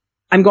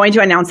 I'm going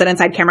to announce it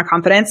inside Camera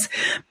Confidence,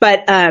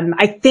 but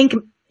I think,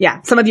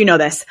 some of you know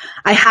this.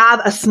 I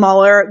have a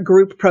smaller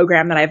group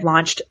program that I've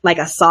launched, like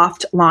a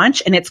soft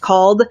launch, and it's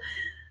called,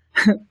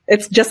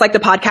 it's just like the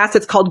podcast.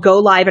 It's called Go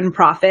Live and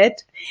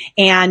Profit.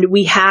 And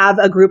we have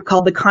a group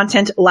called the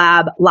Content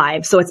Lab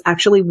Live. So it's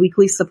actually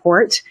weekly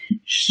support.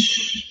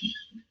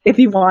 If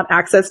you want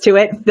access to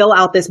it, fill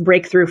out this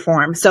breakthrough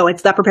form. So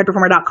it's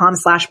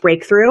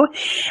thepreparedperformer.com/breakthrough.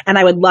 And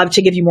I would love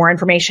to give you more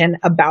information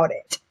about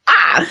it.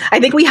 I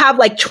think we have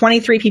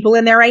 23 people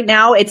in there right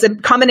now. It's a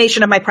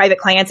combination of my private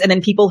clients and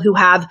then people who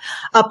have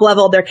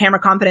up-leveled their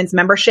Camera Confidence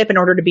membership in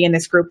order to be in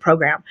this group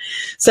program.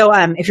 So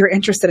if you're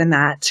interested in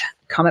that,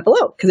 comment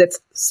below because it's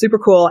super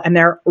cool and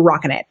they're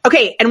rocking it.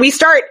 Okay, and we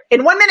start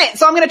in 1 minute,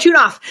 so I'm going to tune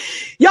off.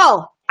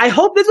 Y'all, I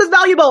hope this was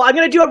valuable. I'm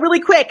going to do it really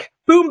quick.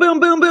 Boom, boom,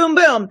 boom, boom,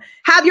 boom.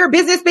 Have your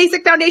business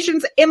basic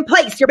foundations in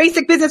place. Your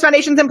basic business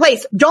foundations in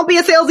place. Don't be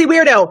a salesy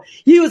weirdo.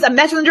 Use a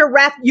Messenger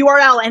ref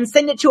URL and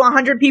send it to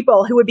 100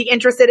 people who would be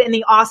interested in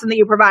the awesome that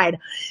you provide.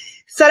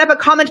 Set up a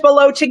comment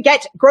below to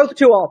get growth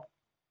tool.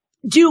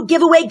 Do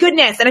giveaway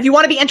goodness. And if you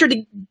want to be entered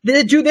to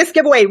do this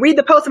giveaway, read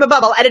the post up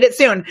above. I'll edit it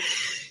soon.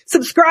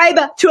 Subscribe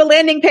to a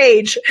landing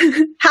page.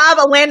 Have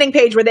a landing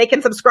page where they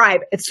can subscribe.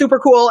 It's super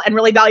cool and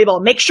really valuable.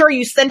 Make sure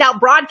you send out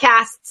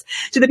broadcasts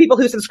to the people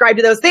who subscribe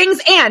to those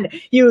things and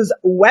use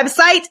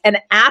website and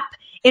app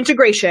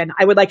integration.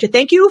 I would like to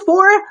thank you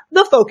for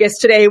the focus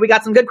today. We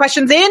got some good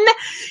questions in.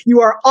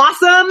 You are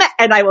awesome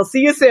and I will see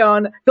you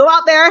soon. Go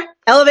out there,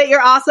 elevate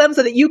your awesome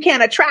so that you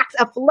can attract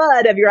a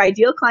flood of your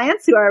ideal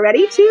clients who are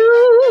ready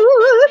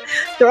to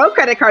throw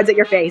credit cards at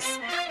your face.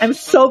 I'm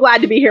so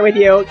glad to be here with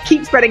you.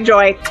 Keep spreading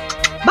joy.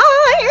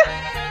 Bye.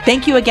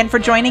 Thank you again for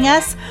joining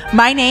us.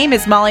 My name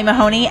is Molly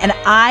Mahoney, and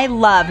I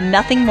love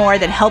nothing more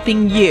than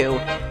helping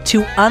you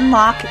to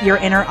unlock your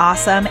inner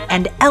awesome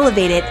and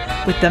elevate it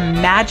with the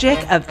magic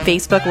of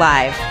Facebook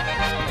Live.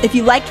 If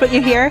you liked what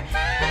you hear,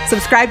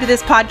 Subscribe to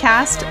this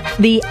podcast,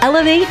 the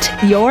Elevate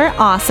Your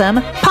Awesome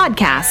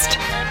podcast.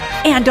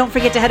 And don't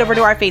forget to head over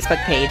to our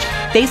Facebook page,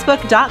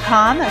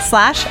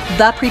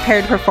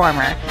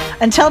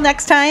 facebook.com/thepreparedperformer. Until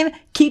next time,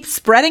 keep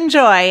spreading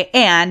joy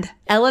and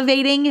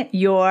elevating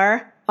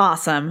your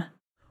awesome.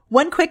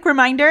 One quick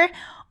reminder,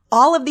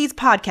 all of these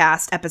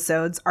podcast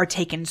episodes are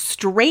taken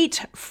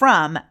straight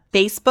from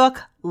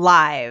Facebook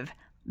Live.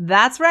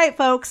 That's right,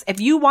 folks. If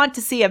you want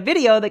to see a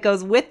video that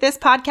goes with this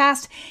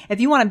podcast, if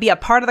you want to be a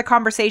part of the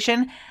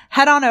conversation,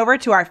 head on over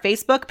to our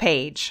Facebook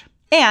page.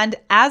 And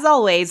as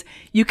always,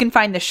 you can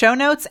find the show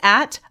notes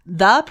at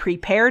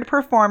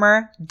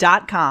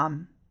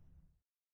thepreparedperformer.com.